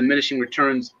law of diminishing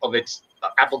returns of its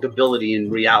applicability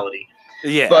in reality.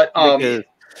 Yeah. But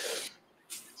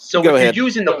so if you're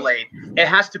using the blade, it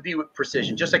has to be with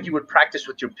precision, just like you would practice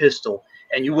with your pistol,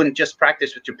 and you wouldn't just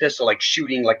practice with your pistol like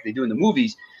shooting like they do in the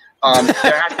movies.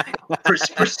 There has to be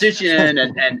precision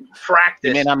and practice.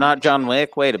 You mean I'm not John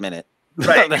Wick? Wait a minute.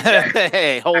 Right. Exactly.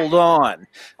 Hey, hold on.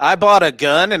 I bought a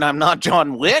gun and I'm not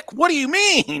John Wick? What do you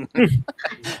mean?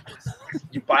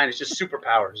 you buy, and it's just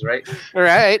superpowers, right?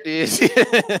 Right.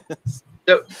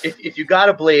 So if you got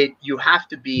a blade, you have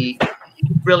to be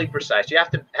really precise. You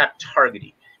have to have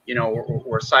targeting, you know,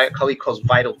 or Saiyok calls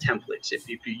vital templates. If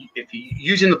you're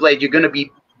using the blade, you're going to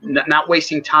be not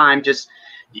wasting time, just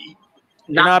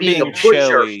not being a butcher.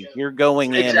 Showy. You're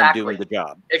going in and doing the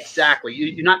job. Exactly.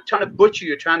 You're not trying to butcher.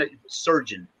 You're trying to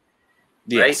surgeon.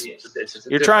 Yes. Right?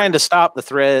 You're trying to stop the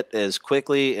threat as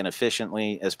quickly and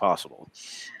efficiently as possible.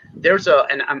 There's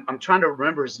and I'm trying to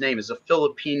remember his name. Is a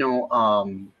Filipino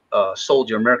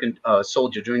soldier, American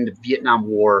soldier during the Vietnam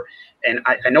War, and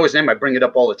I know his name. I bring it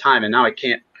up all the time, and now I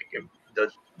can't.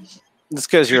 It's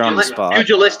because you're on the spot.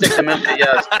 Pugilistic dimension,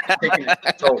 yeah.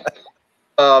 So,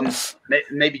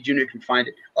 maybe Junior can find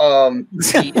it.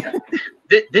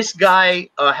 This guy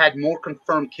had more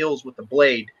confirmed kills with the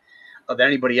blade than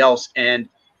anybody else. And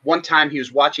one time he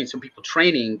was watching some people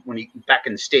training back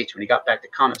in the States when he got back to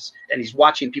Canas, and he's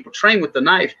watching people train with the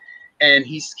knife, and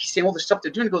he's saying all the stuff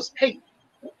they're doing. He goes, "Hey,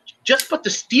 just put the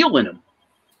steel in them.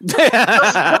 Just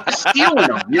put the steel in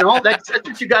them. You know, that's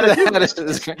what you got to do. Just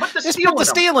put the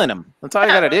steel in them. That's all you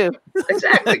got to do.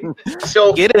 Exactly.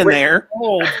 So get in there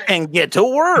and get to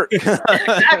work.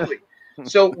 Exactly.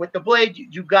 So with the blade,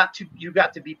 you got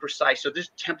to be precise. So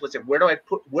there's templates of where do I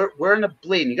put where in the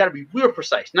blade, and you got to be real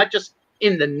precise, not just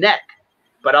in the neck,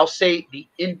 but I'll say the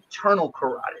internal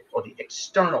carotid or the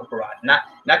external carotid, not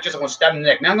just I'm going to stab him in the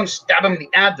neck. Now I'm going to stab him in the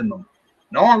abdomen.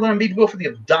 No, I'm going to go for the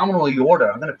abdominal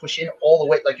aorta. I'm going to push in all the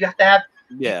way. Like you have to have,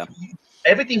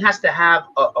 everything has to have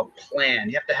a plan.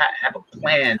 You have to have a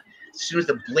plan. As soon as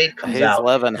the blade comes out. He's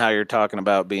loving how you're talking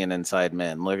about being inside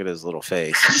men. Look at his little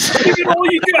face.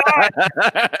 All you got.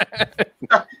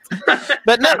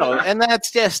 But no, and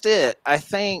that's just it. I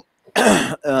think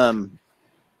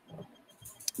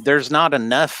there's not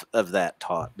enough of that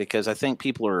taught because I think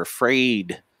people are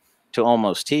afraid to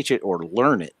almost teach it or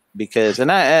learn it. Because, and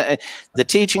the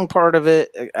teaching part of it,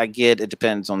 I get it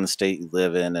depends on the state you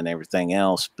live in and everything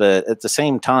else. But at the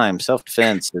same time,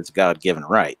 self-defense is a God-given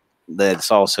right.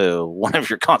 That's also one of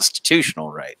your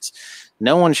constitutional rights.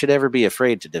 No one should ever be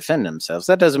afraid to defend themselves.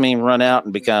 That doesn't mean run out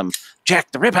and become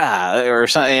Jack the Ripper or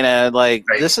something. You know, like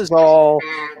this is all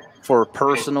for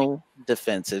personal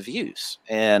defensive use.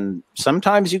 And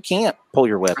sometimes you can't pull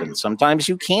your weapon. Sometimes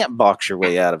you can't box your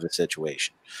way out of a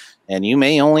situation. And you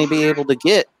may only be able to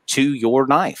get to your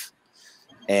knife.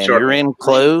 And you're in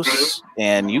close,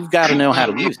 and you've got to know how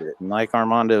to use it. And like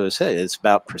Armando has said, it's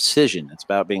about precision. It's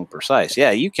about being precise.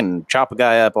 Yeah, you can chop a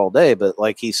guy up all day, but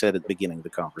like he said at the beginning of the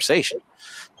conversation,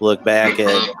 look back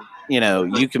at, you know,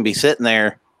 you can be sitting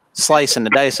there slicing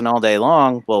and dicing all day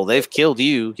long. Well, they've killed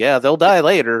you. Yeah, they'll die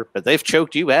later, but they've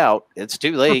choked you out. It's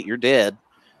too late. You're dead.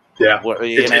 Yeah. Well,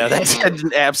 you know, that's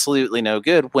absolutely no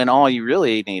good when all you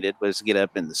really needed was to get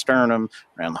up in the sternum,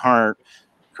 around the heart,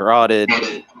 carotid,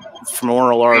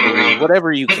 femoral artery,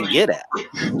 whatever you can get at.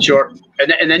 Sure.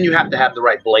 And then you have to have the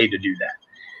right blade to do that.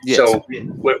 Yes. So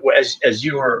as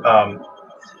you were,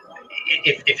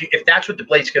 if that's what the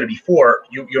blade's going to be for,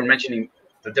 you're mentioning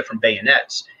the different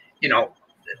bayonets. You know,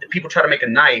 people try to make a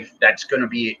knife that's going to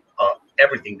be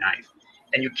everything knife.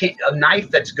 And you can't, a knife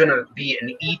that's going to be an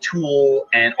E-tool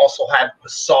and also have the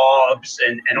saws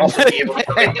and also be able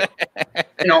to,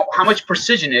 you know, how much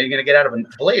precision are you going to get out of a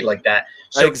blade like that?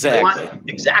 So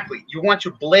exactly. You want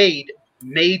your blade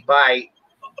made by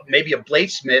maybe a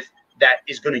bladesmith that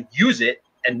is going to use it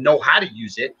and know how to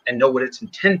use it and know what its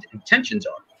intentions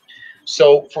are.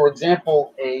 So, for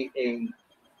example, a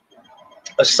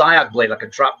Saiyok blade, like a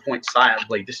drop point Saiyok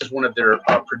blade. This is one of their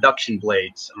production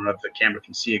blades. I don't know if the camera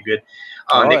can see it good.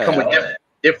 They come with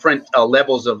different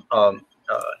levels of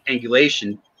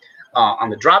angulation on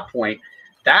the drop point.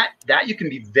 That you can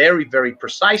be very, very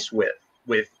precise with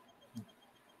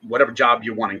whatever job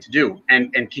you're wanting to do,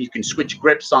 and you can switch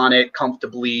grips on it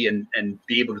comfortably and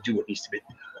be able to do what needs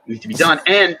to be done.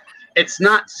 And it's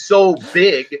not so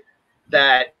big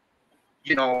that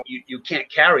you know you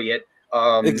can't carry it.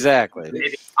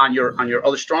 Exactly. On your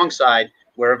other strong side,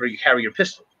 wherever you carry your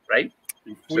pistol, right?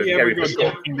 So we ever go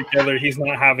golfing together, he's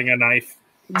not having a knife.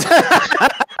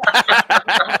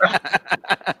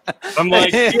 I'm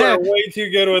like, you are way too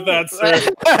good with that, sir.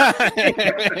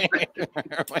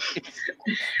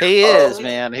 He is,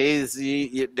 man.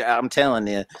 I'm telling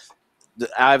you.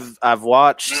 I've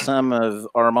watched some of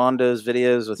Armando's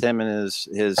videos with him and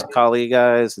his colleague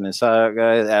guys and his Saiyok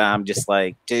guys, and I'm just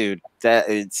like, dude, that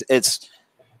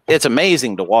it's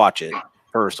amazing to watch it.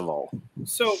 First of all,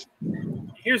 so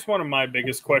here's one of my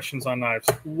biggest questions on knives: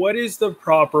 what is the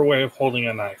proper way of holding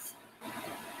a knife?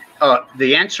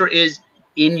 The answer is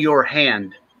in your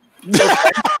hand.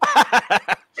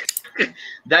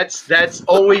 That's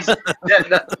always no.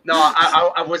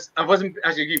 I wasn't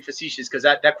actually being facetious, because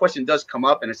that question does come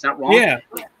up, and it's not wrong. Yeah,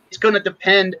 it's going to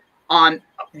depend on,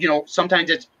 sometimes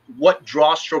it's what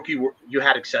draw stroke you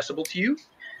had accessible to you,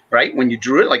 right? When you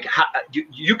drew it, like how,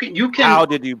 you can. How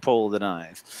did you pull the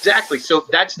knife? Exactly. So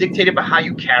that's dictated by how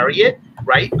you carry it,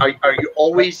 right? Are you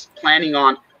always planning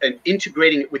on and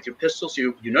integrating it with your pistol, so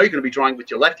you're going to be drawing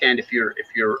with your left hand if your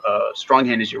strong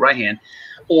hand is your right hand,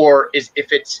 or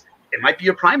it might be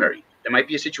your primary. There might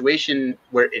be a situation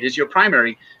where it is your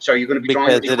primary, so you're going to be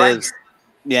drawing with your right hand.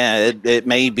 Yeah, it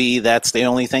may be that's the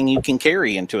only thing you can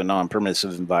carry into a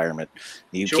non-permissive environment.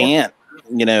 You can't,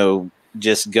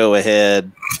 just go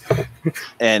ahead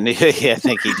and I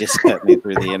think he just cut me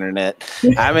through the internet.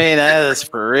 I mean, that is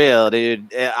for real,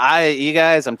 dude. You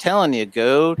guys, I'm telling you,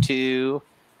 go to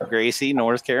Gracie,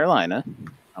 North Carolina.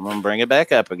 I'm going to bring it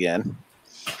back up again.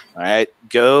 All right.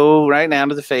 Go right now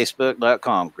to the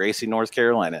Facebook.com, Gracie, North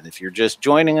Carolina. And if you're just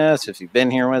joining us, if you've been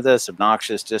here with us,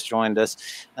 Obnoxious just joined us,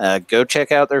 go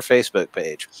check out their Facebook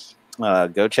page.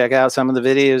 Go check out some of the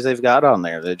videos they've got on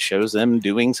there that shows them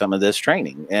doing some of this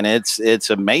training. And it's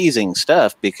amazing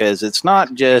stuff, because it's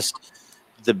not just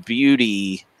the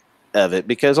beauty of it,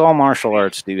 because all martial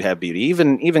arts do have beauty.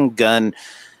 Even gun,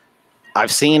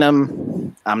 I've seen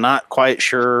them. I'm not quite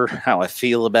sure how I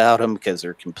feel about them, because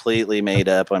they're completely made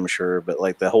up, I'm sure. But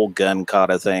like the whole gun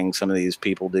kata thing some of these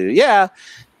people do, yeah,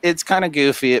 it's kind of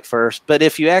goofy at first. But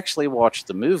if you actually watch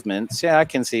the movements, yeah, I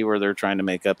can see where they're trying to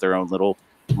make up their own little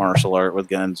martial art with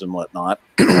guns and whatnot.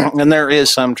 And there is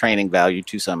some training value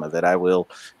to some of it. I will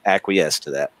acquiesce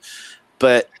to that.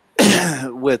 But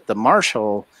with the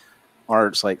martial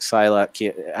arts like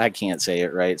Saiyok, I can't say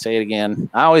it right. Say it again.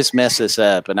 I always mess this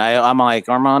up, and I'm like,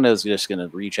 Armando's just gonna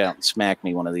reach out and smack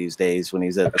me one of these days when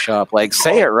he's at the shop. Like,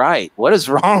 say it right. What is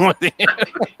wrong with you?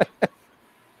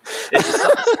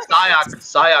 It's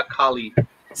Saiyok Kali.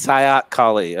 Saiyok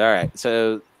Kali. All right.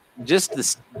 So just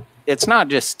this. It's not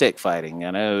just stick fighting.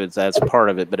 I know that's part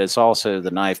of it, but it's also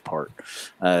the knife part.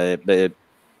 But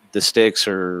the sticks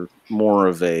are more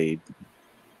of a.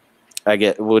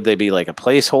 Would they be like a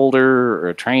placeholder or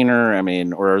a trainer? I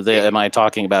mean, or am I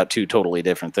talking about two totally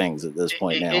different things at this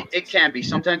point now? It can be.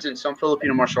 Sometimes in some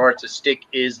Filipino martial arts, a stick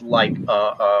is like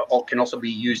can also be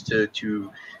used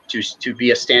to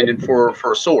be a stand-in for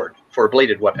a sword, for a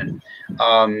bladed weapon.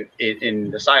 In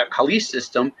the Saiyok Kali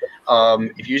system,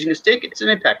 if you're using a stick, it's an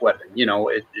impact weapon.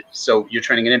 So you're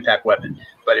training an impact weapon.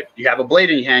 But if you have a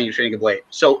blade in your hand, you're training a blade.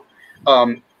 So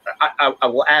I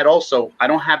will add also, I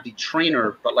don't have the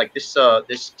trainer, but like this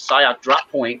Saiyok drop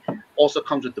point also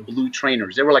comes with the blue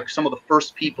trainers. They were like some of the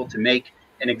first people to make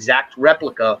an exact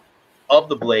replica of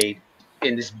the blade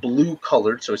in this blue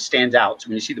colored, so it stands out. So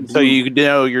when you see the blue, so you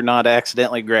know you're not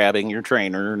accidentally grabbing your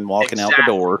trainer and walking out the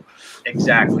door.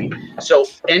 Exactly. So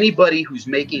anybody who's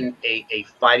making a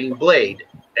fighting blade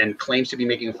and claims to be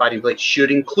making a fighting blade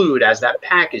should include, as that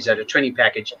package, as a training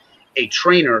package, a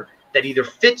trainer that either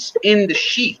fits in the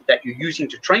sheath that you're using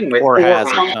to train with, or has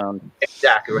its own.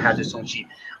 Exactly, or has its own sheath.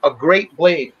 A great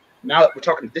blade. Now that we're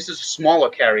talking, this is a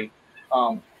smaller carry.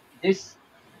 This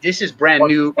is brand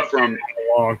new from.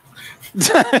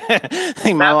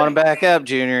 He might want to back up,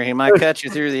 Junior. He might cut you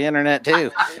through the internet too.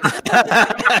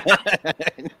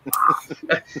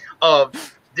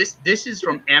 This is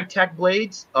from Amtac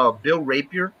Blades. Bill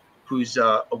Rapier, who's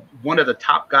one of the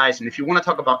top guys. And if you want to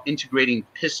talk about integrating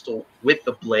pistol with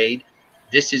the blade,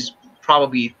 this is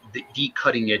probably the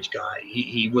cutting edge guy.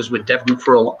 He was with Dev Group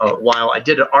for a while. I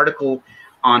did an article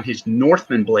on his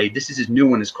Northman blade. This is his new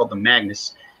one. It's called the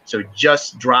Magnus. So it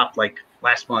just dropped like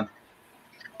last month.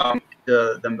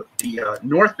 The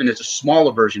Northman is a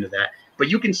smaller version of that, but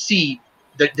you can see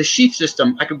the sheath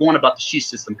system. I could go on about the sheath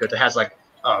system because it has like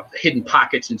hidden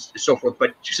pockets and so forth.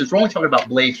 But since we're only talking about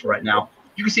blades for right now,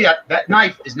 you can see that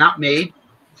knife is not made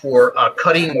for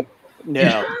cutting.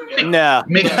 No,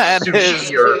 making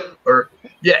sushi or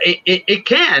yeah, it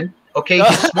can. Okay,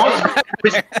 he's small.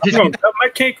 Don't cut my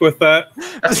cake with that.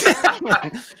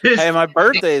 Hey, my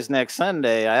birthday is next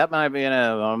Sunday. I might be,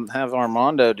 have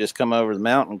Armando just come over the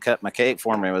mountain and cut my cake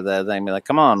for me with that thing. Be like,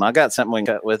 come on, I got something we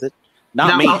can cut with it.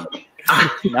 Not me.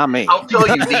 Not me. I'll tell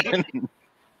you,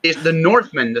 it's the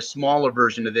Northman, the smaller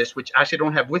version of this, which I actually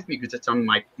don't have with me because it's on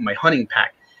my hunting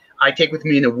pack. I take with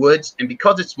me in the woods, and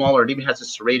because it's smaller, it even has a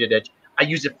serrated edge. I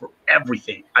use it for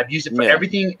everything. I've used it for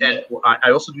everything, and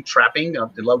I also do trapping. I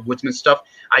love woodsman stuff.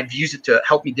 I've used it to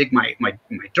help me dig my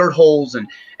dirt holes and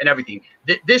everything.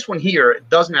 This one here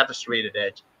doesn't have the serrated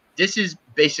edge. This is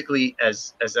basically,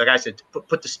 as like I said,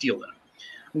 put the steel in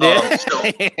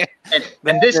it.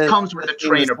 And this comes with a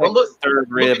trainer. But look at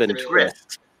the grip.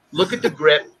 Look at the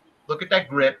grip. Look at that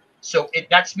grip. So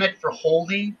that's meant for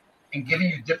holding and giving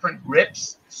you different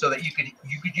grips, so that you could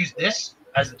use this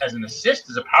as an assist,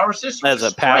 as a power assist. As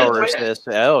a power assist.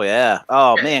 Oh yeah.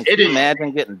 Oh man, can you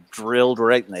imagine getting drilled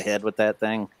right in the head with that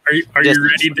thing? Are you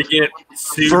ready to get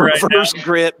sued right first now?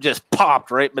 grip just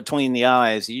popped right between the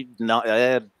eyes. You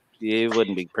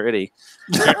wouldn't be pretty.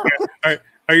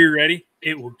 Are you ready?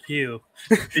 It will kill.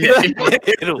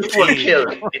 It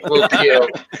will kill.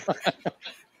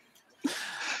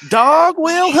 Dog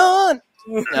will hunt.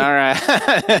 All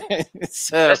right.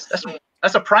 So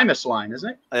that's a Primus line, isn't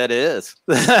it? It is.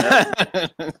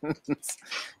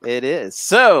 It is.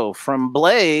 So from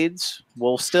blades,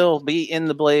 we'll still be in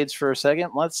the blades for a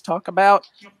second. Let's talk about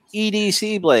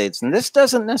EDC blades. And this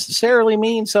doesn't necessarily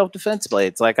mean self-defense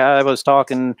blades. Like I was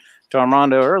talking to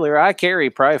Armando earlier, I carry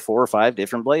probably 4 or 5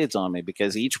 different blades on me,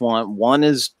 because each one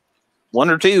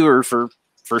or two are for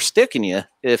sticking you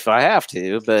if I have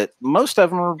to, but most of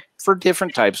them are for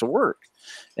different types of work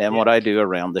and what I do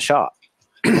around the shop.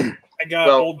 I got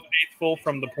Old Faithful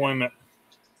from deployment.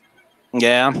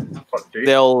 Yeah.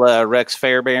 The old Rex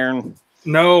Fairbairn.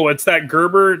 No, it's that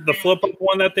Gerber, the flip-up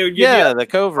one that they would give you. The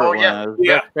covert one.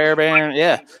 Rex Fairbairn.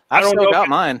 Yeah. I still got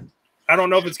mine. I don't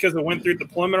know if it's because it went through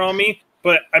deployment on me,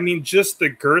 but I mean, just the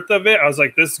girth of it, I was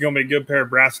like, this is going to be a good pair of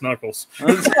brass knuckles.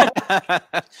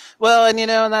 Well, and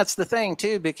and that's the thing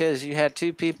too, because you had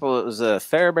 2 people. It was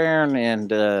Fairbairn and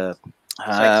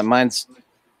mine's.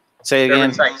 Say it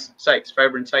again.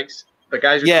 Fairbairn Sykes. The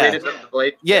guys who created the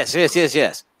blade. Yes.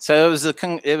 So it was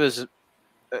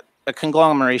a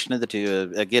conglomeration of the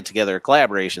two, a get together, a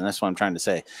collaboration. That's what I'm trying to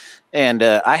say. And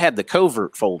I had the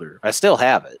covert folder. I still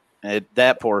have it.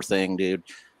 That poor thing, dude.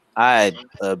 I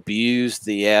abused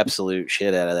the absolute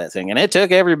shit out of that thing, and it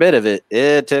took every bit of it.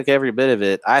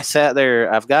 I sat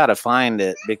there. I've got to find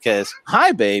it because,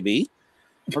 hi, baby.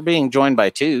 We're being joined by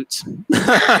Toots.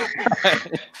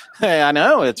 Hey, I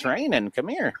know it's raining. Come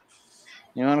here.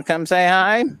 You want to come say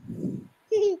hi?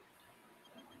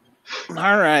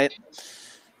 All right.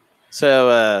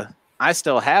 So I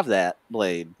still have that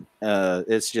blade.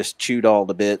 It's just chewed all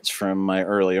to bits from my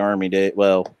early Army day.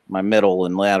 Well, my middle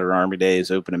and latter Army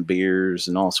days, opening beers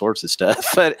and all sorts of stuff.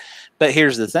 But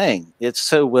here's the thing: it's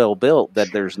so well built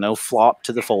that there's no flop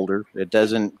to the folder. It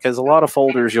doesn't, because a lot of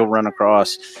folders you'll run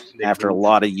across after a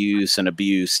lot of use and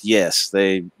abuse. Yes,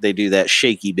 they do that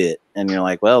shaky bit, and you're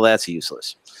like, well, that's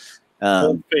useless.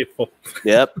 Old Faithful.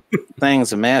 Yep,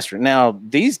 thing's a master. Now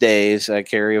these days, I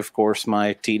carry, of course,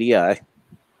 my TDI.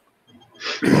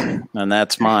 And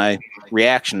that's my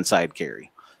reaction side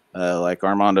carry. Like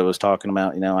Armando was talking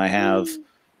about, I have,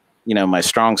 my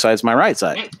strong side's my right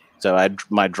side. So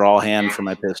my draw hand for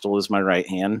my pistol is my right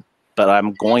hand, but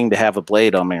I'm going to have a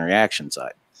blade on my reaction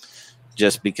side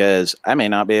just because I may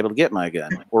not be able to get my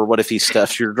gun. Or what if he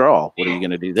stuffs your draw? What are you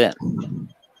going to do then?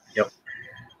 Yep.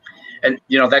 And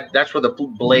that's where the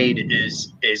blade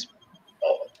is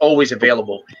always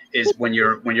available, is when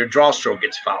your draw stroke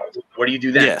gets fouled. What do you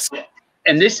do then? Yes.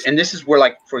 And this is where,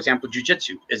 like, for example,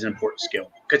 jiu-jitsu is an important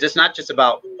skill, because it's not just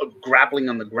about grappling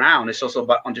on the ground. It's also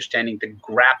about understanding the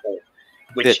grapple,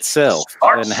 which itself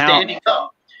starts and standing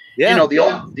up. Yeah.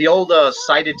 The old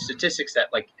cited statistics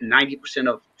that like 90%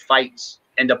 of fights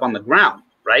end up on the ground,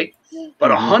 right?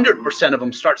 But 100% of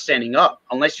them start standing up,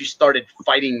 unless you started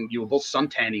fighting, you were both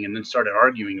suntanning and then started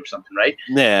arguing or something, right?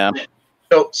 Yeah.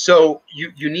 So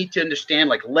you need to understand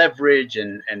like leverage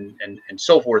and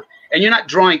so forth. And you're not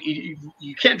drawing.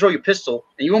 You can't draw your pistol,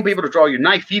 and you won't be able to draw your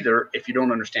knife either if you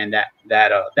don't understand that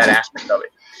aspect of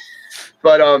it.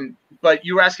 But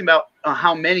you were asking about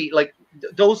how many, like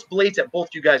those blades that both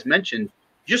you guys mentioned.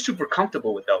 You're super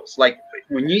comfortable with those. Like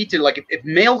when you need to, like if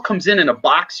mail comes in a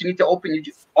box, you need to open. You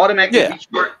just automatically reach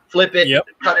for it, flip it,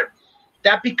 cut it.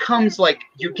 That becomes like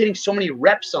you're getting so many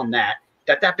reps on that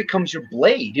becomes your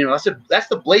blade. That's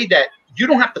the blade that you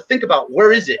don't have to think about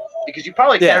where is it, because you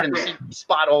probably carry it in the same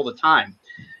spot all the time.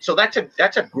 So that's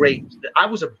a great. I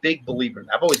was a big believer.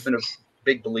 I've always been a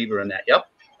big believer in that. Yep,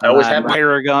 I always have my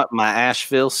Paragon, my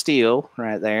Asheville Steel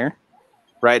right there,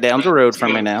 right down the road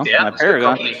from me now. Yeah, my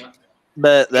Paragon,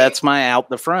 but that's my out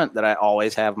the front that I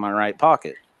always have in my right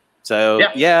pocket. So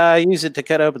I use it to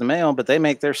cut open the mail, but they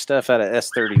make their stuff out of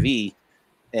S30V.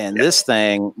 And this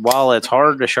thing, while it's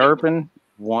hard to sharpen,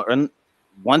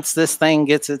 once this thing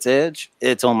gets its edge,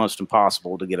 it's almost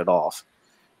impossible to get it off.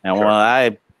 And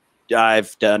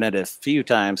I've done it a few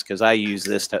times because I use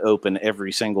this to open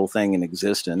every single thing in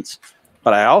existence.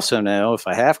 But I also know if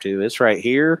I have to, it's right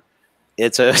here.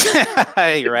 It's a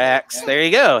your axe. There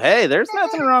you go. Hey, there's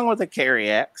nothing wrong with a carry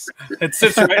axe. It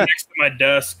sits right next to my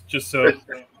desk, just so.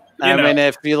 I mean,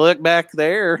 if you look back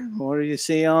there, what do you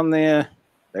see on the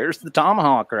there's the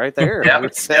tomahawk right there. Yeah, I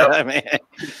mean,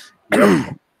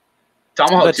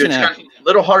 tomahawk, it's kind of a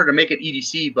little harder to make it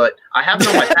EDC, but I have it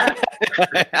on my pack.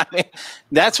 I mean,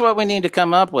 that's what we need to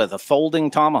come up with, a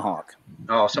folding tomahawk.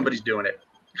 Oh, somebody's doing it.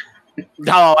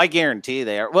 No, I guarantee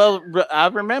they are. Well, I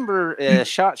remember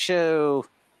SHOT Show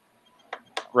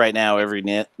right now. Every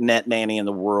net nanny in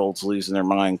the world's losing their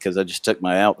mind because I just took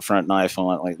my out front knife and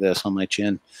went like this on my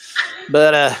chin.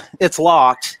 But it's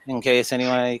locked in case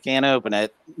anyway you can't open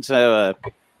it. So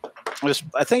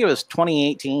I think it was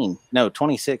 2018. No,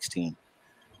 2016.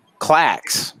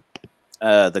 Clacks.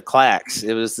 The Clacks.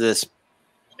 It was this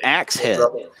axe head.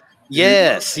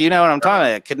 Yes, you know what I'm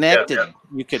talking about. Connected. Yeah.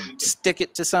 You could stick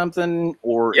it to something,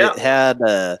 or it had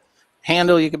a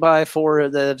handle you could buy for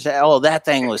it. That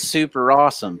thing was super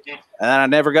awesome. And I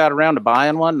never got around to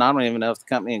buying one. And I don't even know if the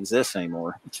company exists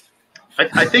anymore.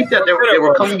 I think that they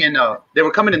were coming in. They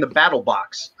were coming in the battle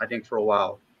box. I think for a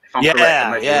while. If I'm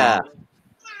correct, yeah.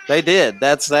 They did.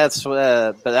 That's.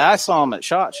 But I saw them at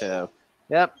SHOT Show.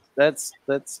 Yep. That's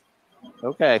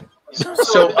okay.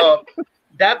 So.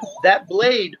 That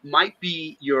blade might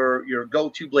be your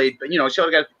go-to blade, but so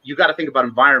you got to think about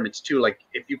environments too. Like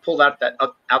if you pulled out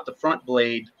out the front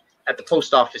blade at the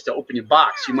post office to open your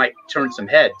box, you might turn some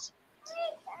heads.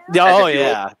 Oh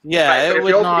yeah. It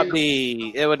would not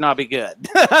be good.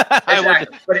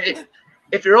 Exactly. But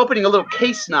if you're opening a little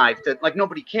case knife that like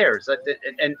nobody cares,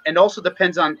 and also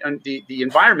depends on the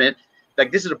environment.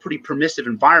 Like this is a pretty permissive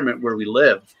environment where we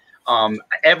live.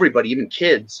 Everybody, even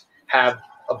kids, have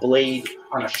a blade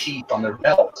on a sheath on their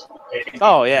belt.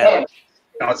 Oh yeah,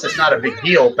 it's just not a big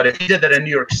deal. But if you did that in New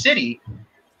York City,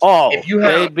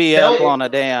 they'd be up on a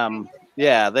damn.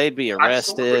 Yeah, they'd be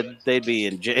arrested. Absolutely. They'd be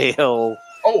in jail.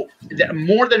 Oh,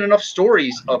 more than enough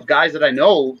stories of guys that I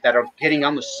know that are getting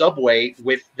on the subway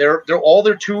with they're all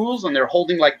their tools and they're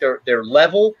holding like their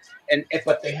level,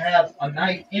 but they have a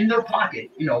knife in their pocket,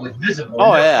 like visible.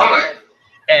 Oh yeah. Pocket.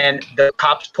 And the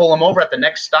cops pull them over at the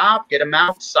next stop, get them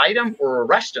out, cite them, or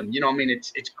arrest them. I mean,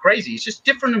 it's crazy. It's just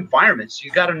different environments.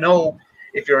 You got to know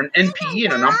if you're an NPE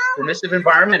in a non-permissive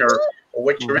environment or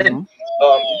what you're in.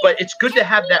 But it's good to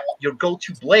have that your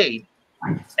go-to blade,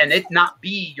 and it not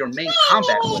be your main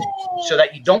combat blade, so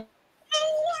that you don't.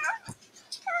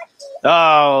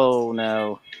 Oh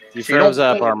no! You froze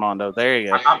up, Armando. There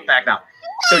you go. I'm back now.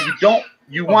 So you don't.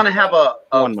 You want to have a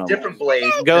different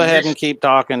blade. Go ahead and keep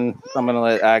talking.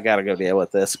 I gotta go deal with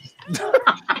this.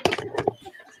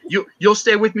 You'll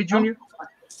stay with me, Junior?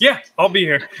 Yeah, I'll be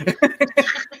here.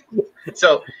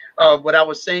 So what I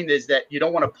was saying is that you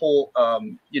don't want to pull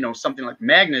something like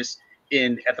Magnus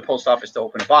in at the post office to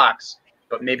open a box,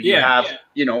 but maybe you have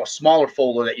a smaller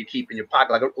folder that you keep in your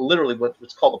pocket, like literally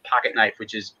what's called a pocket knife,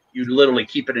 which is you literally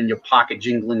keep it in your pocket,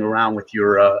 jingling around with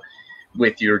your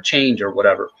change or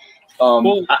whatever.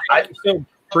 So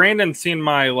Brandon's seen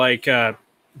my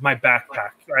my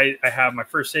backpack, right? I have my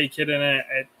first aid kit in it.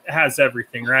 It has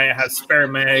everything, right? It has spare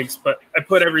mags, but I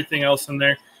put everything else in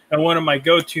there. And one of my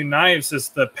go-to knives is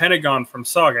the Pentagon from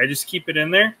Saga. I just keep it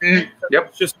in there.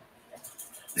 Yep. It's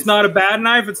not a bad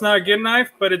knife. It's not a good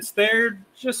knife, but it's there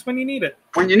just when you need it.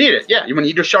 When you need it, yeah. When you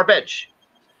need a sharp edge.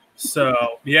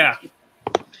 So, yeah.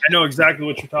 I know exactly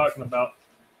what you're talking about.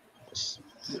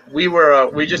 We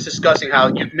were just discussing how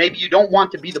maybe you don't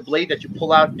want to be the blade that you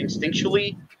pull out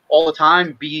instinctually all the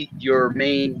time, be your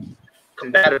main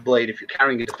combative blade if you're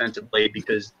carrying a defensive blade,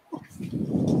 because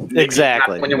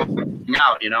exactly when you're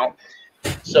out,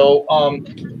 So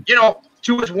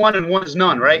 2 is 1 and 1 is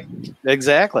none, right?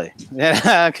 Exactly.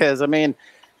 Yeah, because I mean,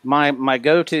 my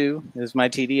go-to is my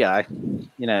TDI.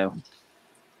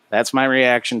 That's my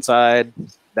reaction side.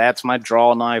 That's my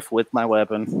draw knife with my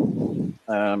weapon.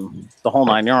 The whole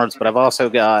 9 yards, but I've also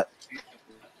got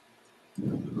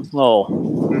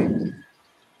little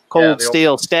cold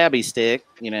steel stabby stick,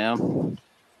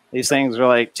 These things are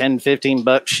like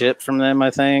 $10-15 shipped from them,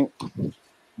 I think.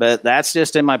 But that's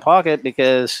just in my pocket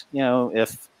because,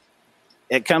 if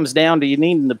it comes down to you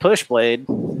needing the push blade,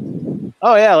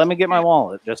 oh yeah, let me get my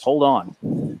wallet. Just hold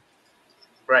on.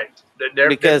 Right.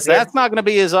 Because that's not going to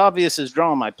be as obvious as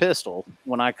drawing my pistol.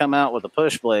 When I come out with a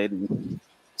push blade and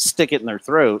stick it in their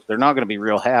throat, they're not going to be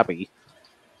real happy,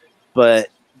 but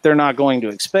they're not going to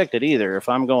expect it either. If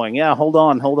I'm going, yeah, hold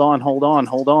on, they're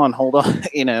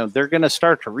going to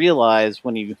start to realize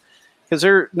because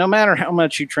no matter how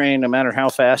much you train, no matter how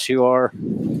fast you are,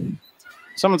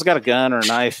 someone's got a gun or a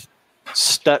knife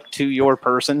stuck to your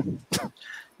person,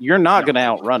 you're not going to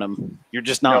outrun them. You're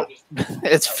just not. No.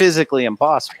 It's physically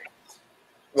impossible.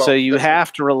 Well, so you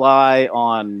have to rely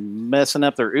on messing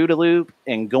up their OODA loop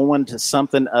and going to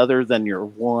something other than your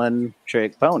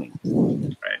one-trick pony.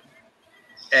 Right.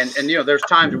 And you know, there's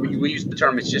times we use the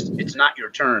term, it's not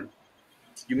your turn.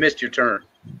 You missed your turn.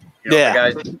 You know, Yeah.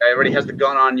 the guy already has the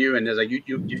gun on you, and there's like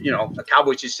you know, a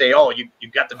cowboy just say, "Oh, you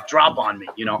got the drop on me,"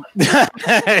 you know.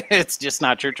 It's just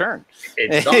not your turn.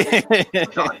 It's done.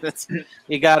 It's done.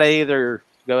 You got to either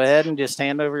go ahead and just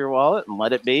hand over your wallet and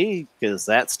let it be, because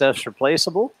that stuff's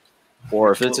replaceable,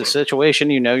 or if it's a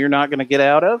situation you know you're not going to get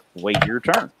out of, wait your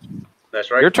turn. That's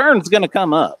right. Your turn's going to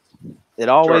come up. It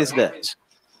always does.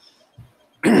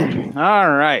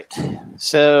 All right.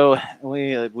 So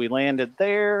we landed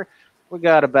there. We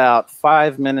got about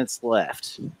 5 minutes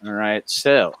left. All right.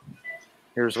 So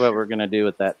here's what we're going to do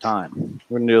at that time.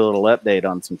 We're going to do a little update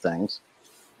on some things.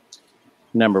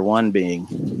 Number one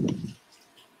being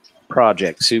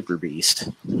Project Super Beast.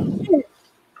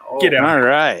 Get out. All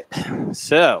right.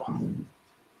 So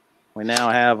we now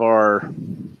have our,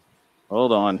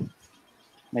 hold on.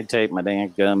 Let me take my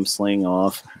dang gum sling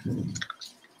off.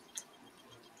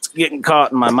 Getting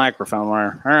caught in my microphone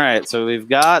wire. All right, so we've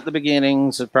got the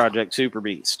beginnings of Project Super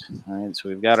Beast. All right, so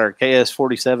we've got our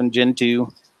KS-47 Gen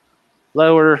 2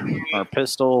 lower, our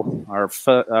pistol, our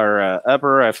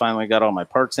upper. I finally got all my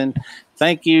parts in.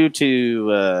 Thank you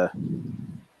to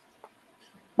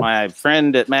my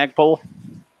friend at Magpul.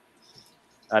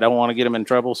 I don't want to get him in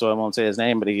trouble, so I won't say his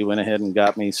name, but he went ahead and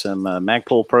got me some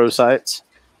Magpul Pro sights.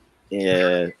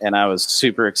 Yeah, and I was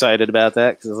super excited about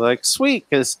that because I was like, sweet,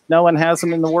 because no one has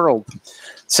them in the world.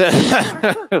 So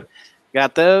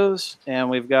got those, and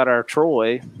we've got our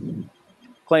Troy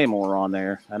Claymore on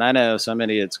there. And I know some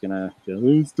idiot's going to go,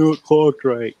 it's not clocked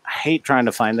right. I hate trying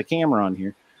to find the camera on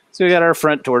here. So we got our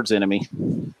front towards enemy.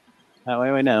 That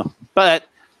way we know. But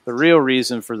the real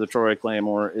reason for the Troy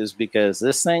Claymore is because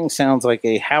this thing sounds like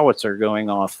a howitzer going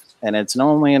off, and it's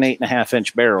only an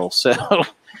 8.5-inch barrel. So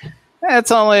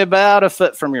that's only about a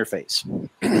foot from your face.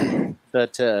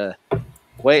 But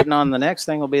waiting on the next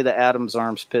thing will be the Adams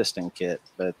Arms piston kit.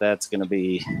 But that's going to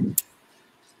be,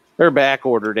 they're back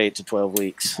ordered 8 to 12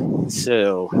 weeks.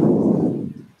 So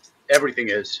everything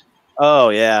is. Oh,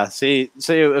 yeah. See,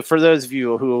 for those of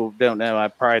you who don't know, I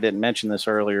probably didn't mention this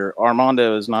earlier.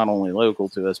 Armando is not only local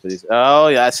to us, but he's, oh,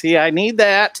 yeah, see, I need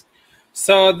that.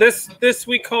 So this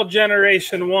we call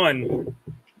Generation 1.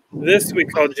 This we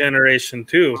call Generation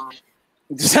 2.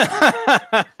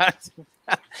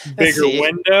 Bigger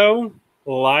window,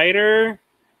 lighter,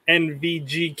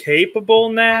 NVG capable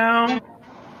now.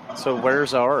 So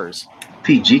where's ours?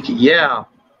 PG, yeah.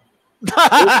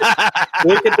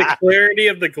 Look at the clarity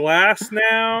of the glass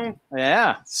now.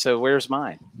 Yeah. So where's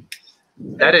mine?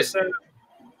 That is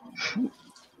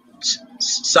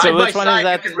side by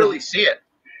side. You can really see it.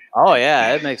 Oh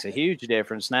yeah, it makes a huge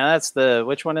difference. Now that's the,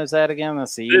 which one is that again?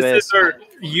 That's the US. This is our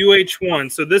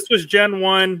UH1. So this was Gen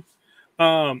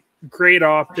 1. Great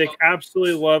optic.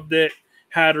 Absolutely loved it.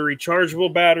 Had a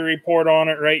rechargeable battery port on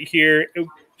it right here.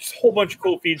 Just a whole bunch of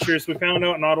cool features. We found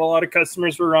out not a lot of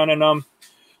customers were running them.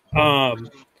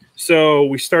 So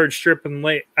we started stripping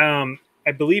late.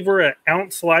 I believe we're an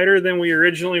ounce lighter than we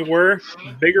originally were.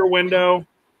 Bigger window.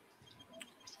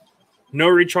 No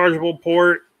rechargeable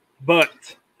port.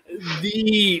 But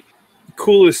the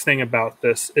coolest thing about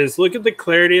this is look at the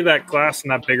clarity of that glass in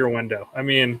that bigger window. I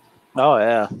mean, oh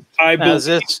yeah, I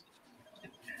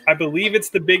believe it's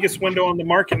the biggest window on the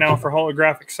market now for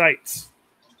holographic sights.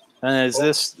 And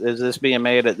is this being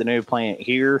made at the new plant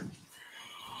here?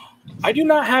 I do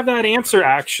not have that answer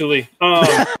actually.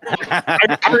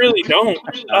 I really don't.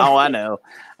 Oh, I know.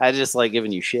 I just like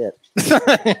giving you shit.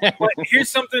 But here's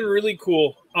something really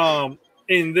cool.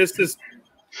 And this is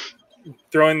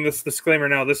throwing this disclaimer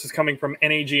now. This is coming from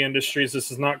NAG Industries. This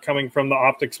is not coming from the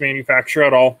optics manufacturer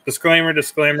at all.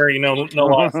 Disclaimer, you know, no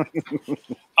loss.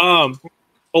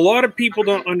 A lot of people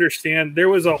don't understand. There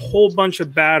was a whole bunch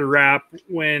of bad rap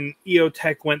when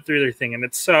EOTech went through their thing, and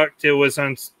it sucked. It was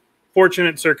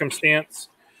unfortunate circumstance.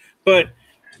 But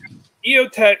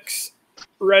EOTech's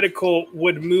reticle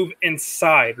would move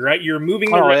inside, right? You're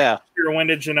moving the your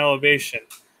windage and elevation.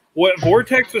 What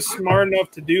Vortex was smart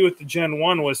enough to do with the Gen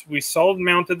 1 was we solid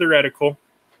mounted the reticle.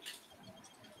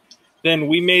 Then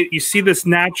we made, you see this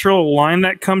natural line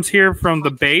that comes here from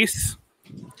the base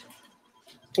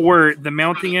where the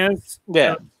mounting is?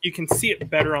 Yeah. You can see it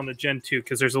better on the Gen 2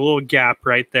 because there's a little gap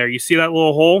right there. You see that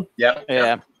little hole? Yeah.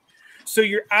 Yeah. So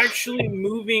you're actually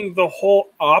moving the whole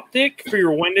optic for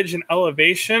your windage and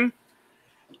elevation.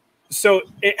 So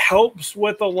it helps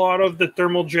with a lot of the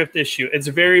thermal drift issue. It's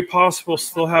very possible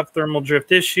still have thermal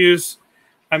drift issues.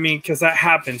 I mean, because that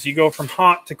happens. You go from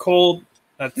hot to cold.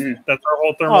 That's our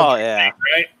whole thermal drift thing,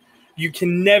 right? You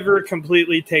can never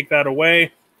completely take that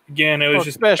away. Again, it was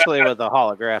just especially with the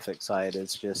holographic side.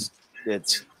 It's just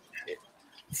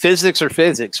physics are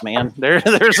physics, man.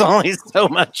 There's only so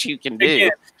much you can do.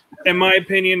 Again, in my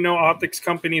opinion, no optics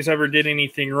companies ever did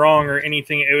anything wrong or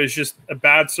anything. It was just a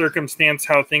bad circumstance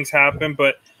how things happen.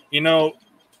 But, you know,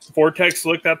 Vortex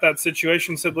looked at that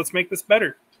situation and said, let's make this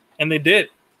better. And they did.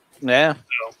 Yeah.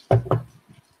 So.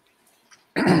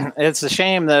 It's a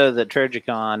shame, though, that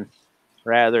Trigicon,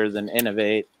 rather than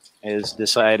innovate, is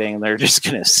deciding they're just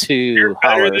going to sue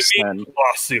Hollis.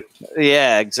 Lawsuit.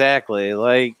 Yeah, exactly.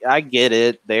 Like, I get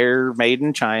it. They're made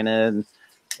in China,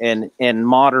 and in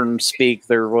modern speak,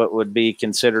 they're what would be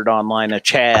considered online a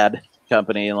Chad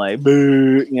company. Like,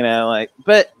 boo, you know, like,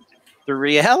 but the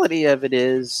reality of it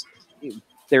is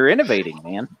they're innovating,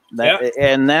 man.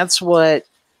 And that's what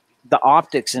the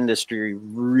optics industry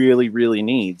really, really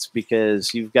needs,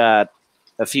 because you've got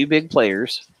a few big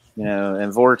players, you know,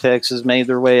 and Vortex has made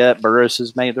their way up. Burris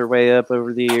has made their way up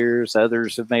over the years.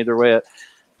 Others have made their way up.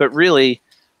 But really,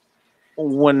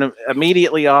 when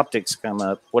immediately optics come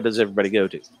up, what does everybody go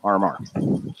to?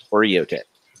 RMR or EOTech.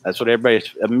 That's what everybody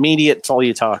immediate all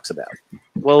you talks about.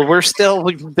 Well, they're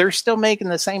still making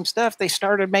the same stuff they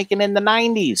started making in the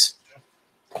 90s.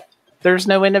 There's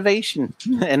no innovation.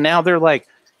 And now they're like,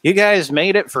 you guys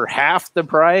made it for half the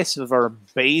price of our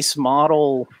base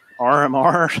model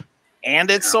RMR and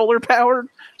it's solar powered.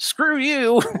 Screw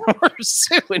you. We're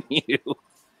suing you.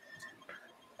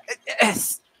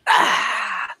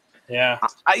 Yeah.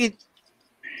 It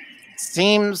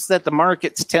seems that the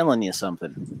market's telling you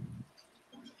something.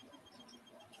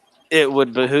 It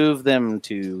would behoove them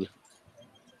to,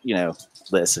 you know,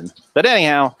 listen. But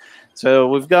anyhow, so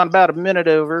we've gone about a minute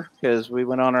over because we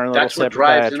went on our little That's what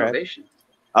drives innovation.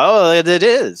 Oh, it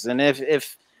is. And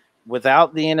if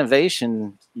without the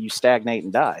innovation, you stagnate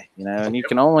and die, you know, and you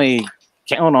can only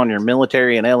count on your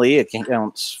military and LE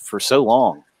accounts for so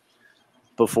long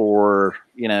before,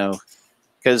 you know,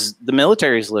 because the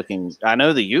military is looking, I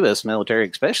know the U.S. military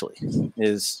especially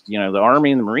is, you know, the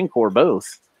Army and the Marine Corps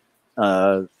both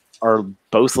are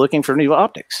both looking for new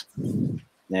optics,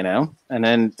 you know,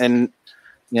 and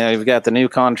you know, you've got the new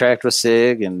contract with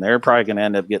SIG, and they're probably going to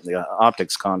end up getting the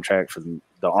optics contract for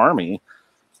the Army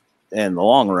in the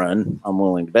long run, I'm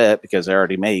willing to bet, because they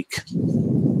already make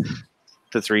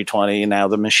the 320 and now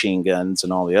the machine guns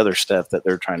and all the other stuff that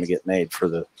they're trying to get made for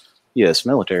the U.S.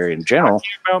 military in general.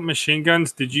 Talking about machine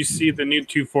guns, did you see the new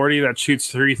 240 that shoots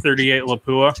 338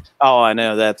 Lapua? Oh, I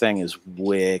know. That thing is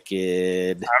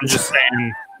wicked. I'm just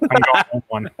saying, I'm going on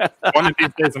one. One of these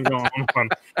days, I'm going on one.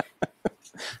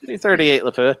 338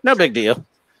 Lapua, no big deal.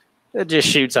 It just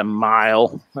shoots a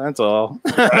mile. That's all.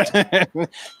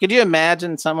 Could you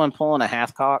imagine someone pulling a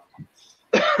half cock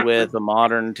with a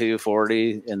modern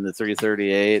 240 and the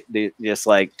 338, just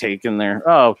like taking their,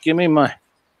 oh, give me my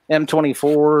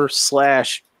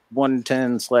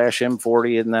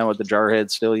M24/110/M40, isn't that what the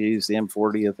jarheads still use? The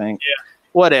M40, I think. Yeah.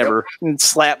 Whatever. And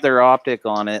slap their optic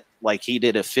on it like he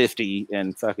did a 50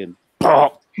 and fucking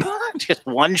just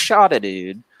one shot a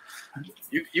dude.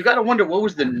 You got to wonder what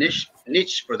was the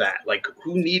niche for that. Like,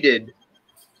 who needed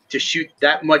to shoot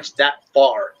that much that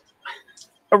far?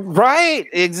 Right.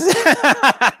 Exactly.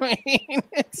 I mean,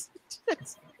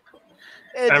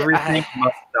 everything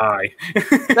must die.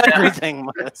 Everything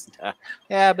must die.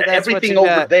 Yeah, but that's everything what you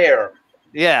over got. There.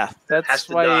 Yeah, that's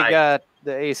why die. You got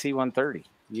the AC-130.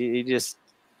 You just,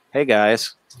 hey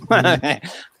guys, got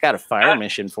a fire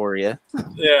mission for you.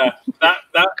 Yeah, that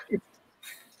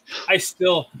I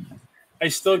still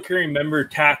can remember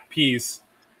TAC P's.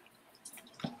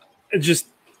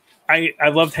 I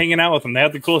loved hanging out with them. They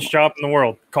had the coolest job in the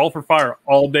world. Call for fire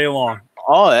all day long.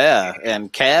 Oh yeah,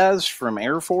 and Kaz from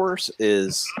Air Force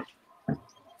is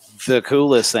the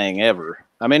coolest thing ever.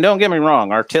 I mean, don't get me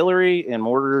wrong, artillery and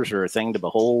mortars are a thing to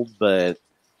behold, but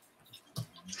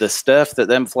the stuff that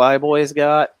them flyboys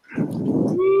got,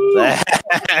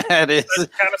 that is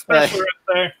kind of special right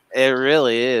there. It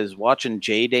really is. Watching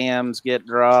J-dams get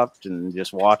dropped and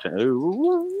just watching.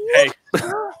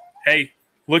 Hey,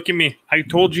 look at me. I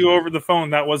told you over the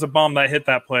phone that was a bomb that hit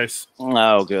that place.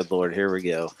 Oh, good Lord. Here we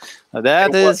go.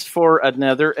 That is for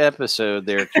another episode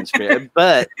there, conspiracy.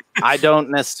 But I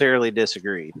don't necessarily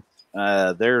disagree.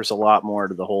 There's a lot more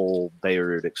to the whole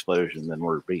Beirut explosion than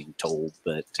we're being told.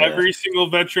 But every single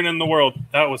veteran in the world,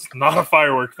 that was not a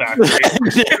firework factory.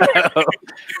 No.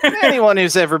 Anyone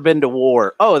who's ever been to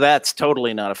war, that's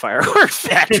totally not a firework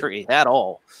factory at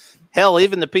all. Hell,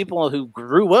 even the people who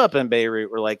grew up in Beirut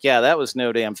were like, yeah, that was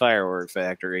no damn firework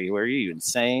factory. Were you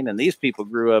insane? And these people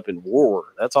grew up in war.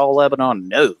 That's all Lebanon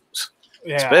knows,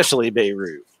 especially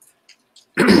Beirut.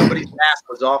 Somebody's mask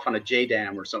was off on a J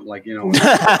dam or something, like, you know.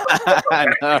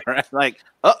 I know, right? Like,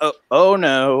 oh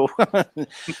no,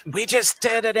 we just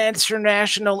did an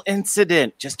international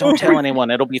incident. Just don't tell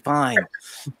anyone; it'll be fine.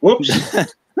 Whoops.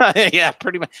 Yeah,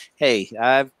 pretty much. Hey,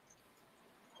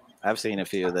 I've seen a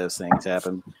few of those things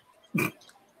happen.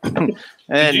 And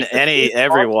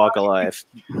every walk of life.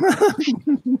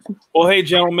 Well, hey,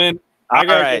 gentlemen, I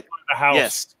got to go to the house.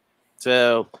 Yes.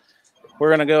 So we're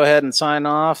going to go ahead and sign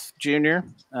off. Junior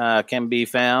can be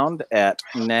found at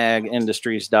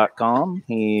nagindustries.com.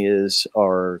 He is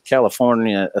our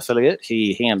California affiliate.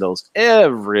 He handles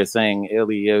everything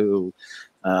LEO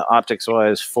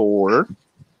optics-wise for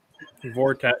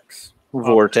Vortex.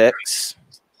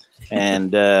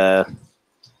 And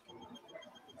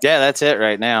yeah, that's it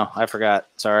right now. I forgot.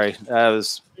 Sorry.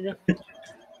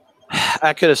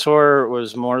 I could have swore it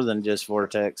was more than just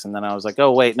Vortex, and then I was like,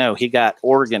 oh wait, no, he got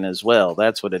Oregon as well.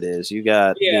 That's what it is. You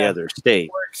got the other state.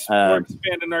 We're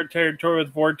expanding our territory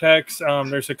with Vortex.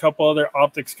 There's a couple other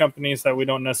optics companies that we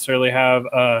don't necessarily have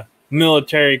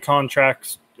military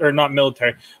contracts, or not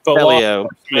military, but law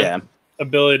enforcement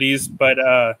abilities. But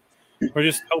we're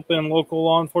just helping local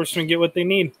law enforcement get what they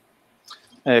need.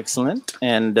 Excellent.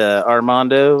 And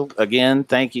Armando, again,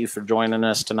 thank you for joining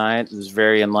us tonight. It was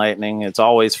very enlightening. It's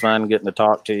always fun getting to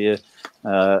talk to you.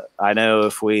 I know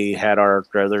if we had our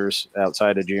druthers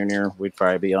outside of Junior, we'd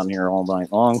probably be on here all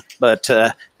night long. But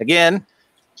again,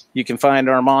 you can find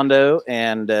Armando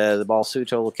and the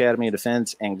Basulto Academy of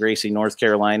Defense and Gracie, North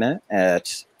Carolina at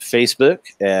Facebook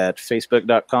at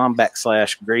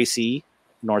facebook.com/Gracie,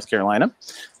 North Carolina.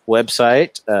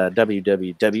 Website,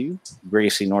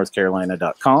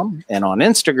 www.gracienorthcarolina.com. And on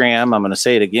Instagram, I'm going to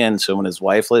say it again, so when his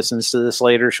wife listens to this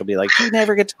later, she'll be like, you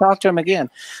never get to talk to him again.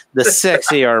 The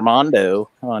Sexy Armando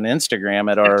on Instagram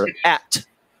at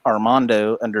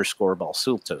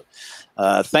Armando_Basulto.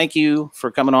 Thank you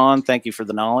for coming on. Thank you for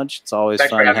the knowledge. It's always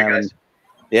fun having.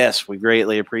 Yes, we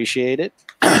greatly appreciate it.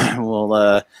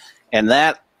 Well, and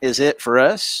that is it for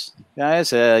us,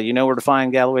 guys. You know where to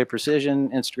find Galloway Precision: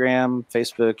 Instagram,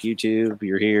 Facebook, YouTube.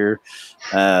 You're here.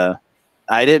 I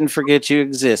didn't forget you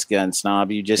exist, Gun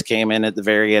Snob. You just came in at the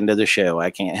very end of the show. I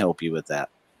can't help you with that.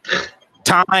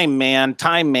 Time, man.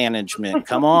 Time management.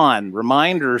 Come on.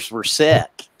 Reminders were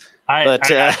set.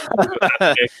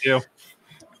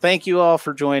 Thank you all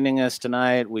for joining us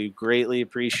tonight. We greatly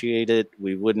appreciate it.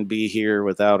 We wouldn't be here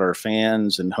without our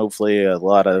fans, and hopefully a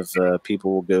lot of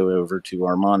people will go over to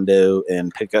Armando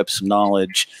and pick up some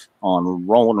knowledge on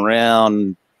rolling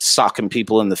around, socking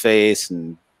people in the face,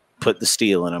 and put the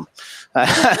steel in them.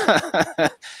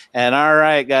 And all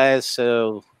right, guys,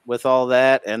 so with all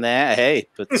that and that, hey,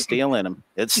 put the steel in them.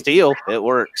 It's steel. It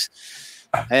works.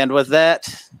 And with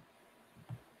that,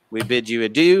 we bid you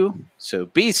adieu. So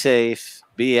be safe,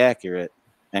 be accurate,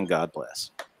 and God bless.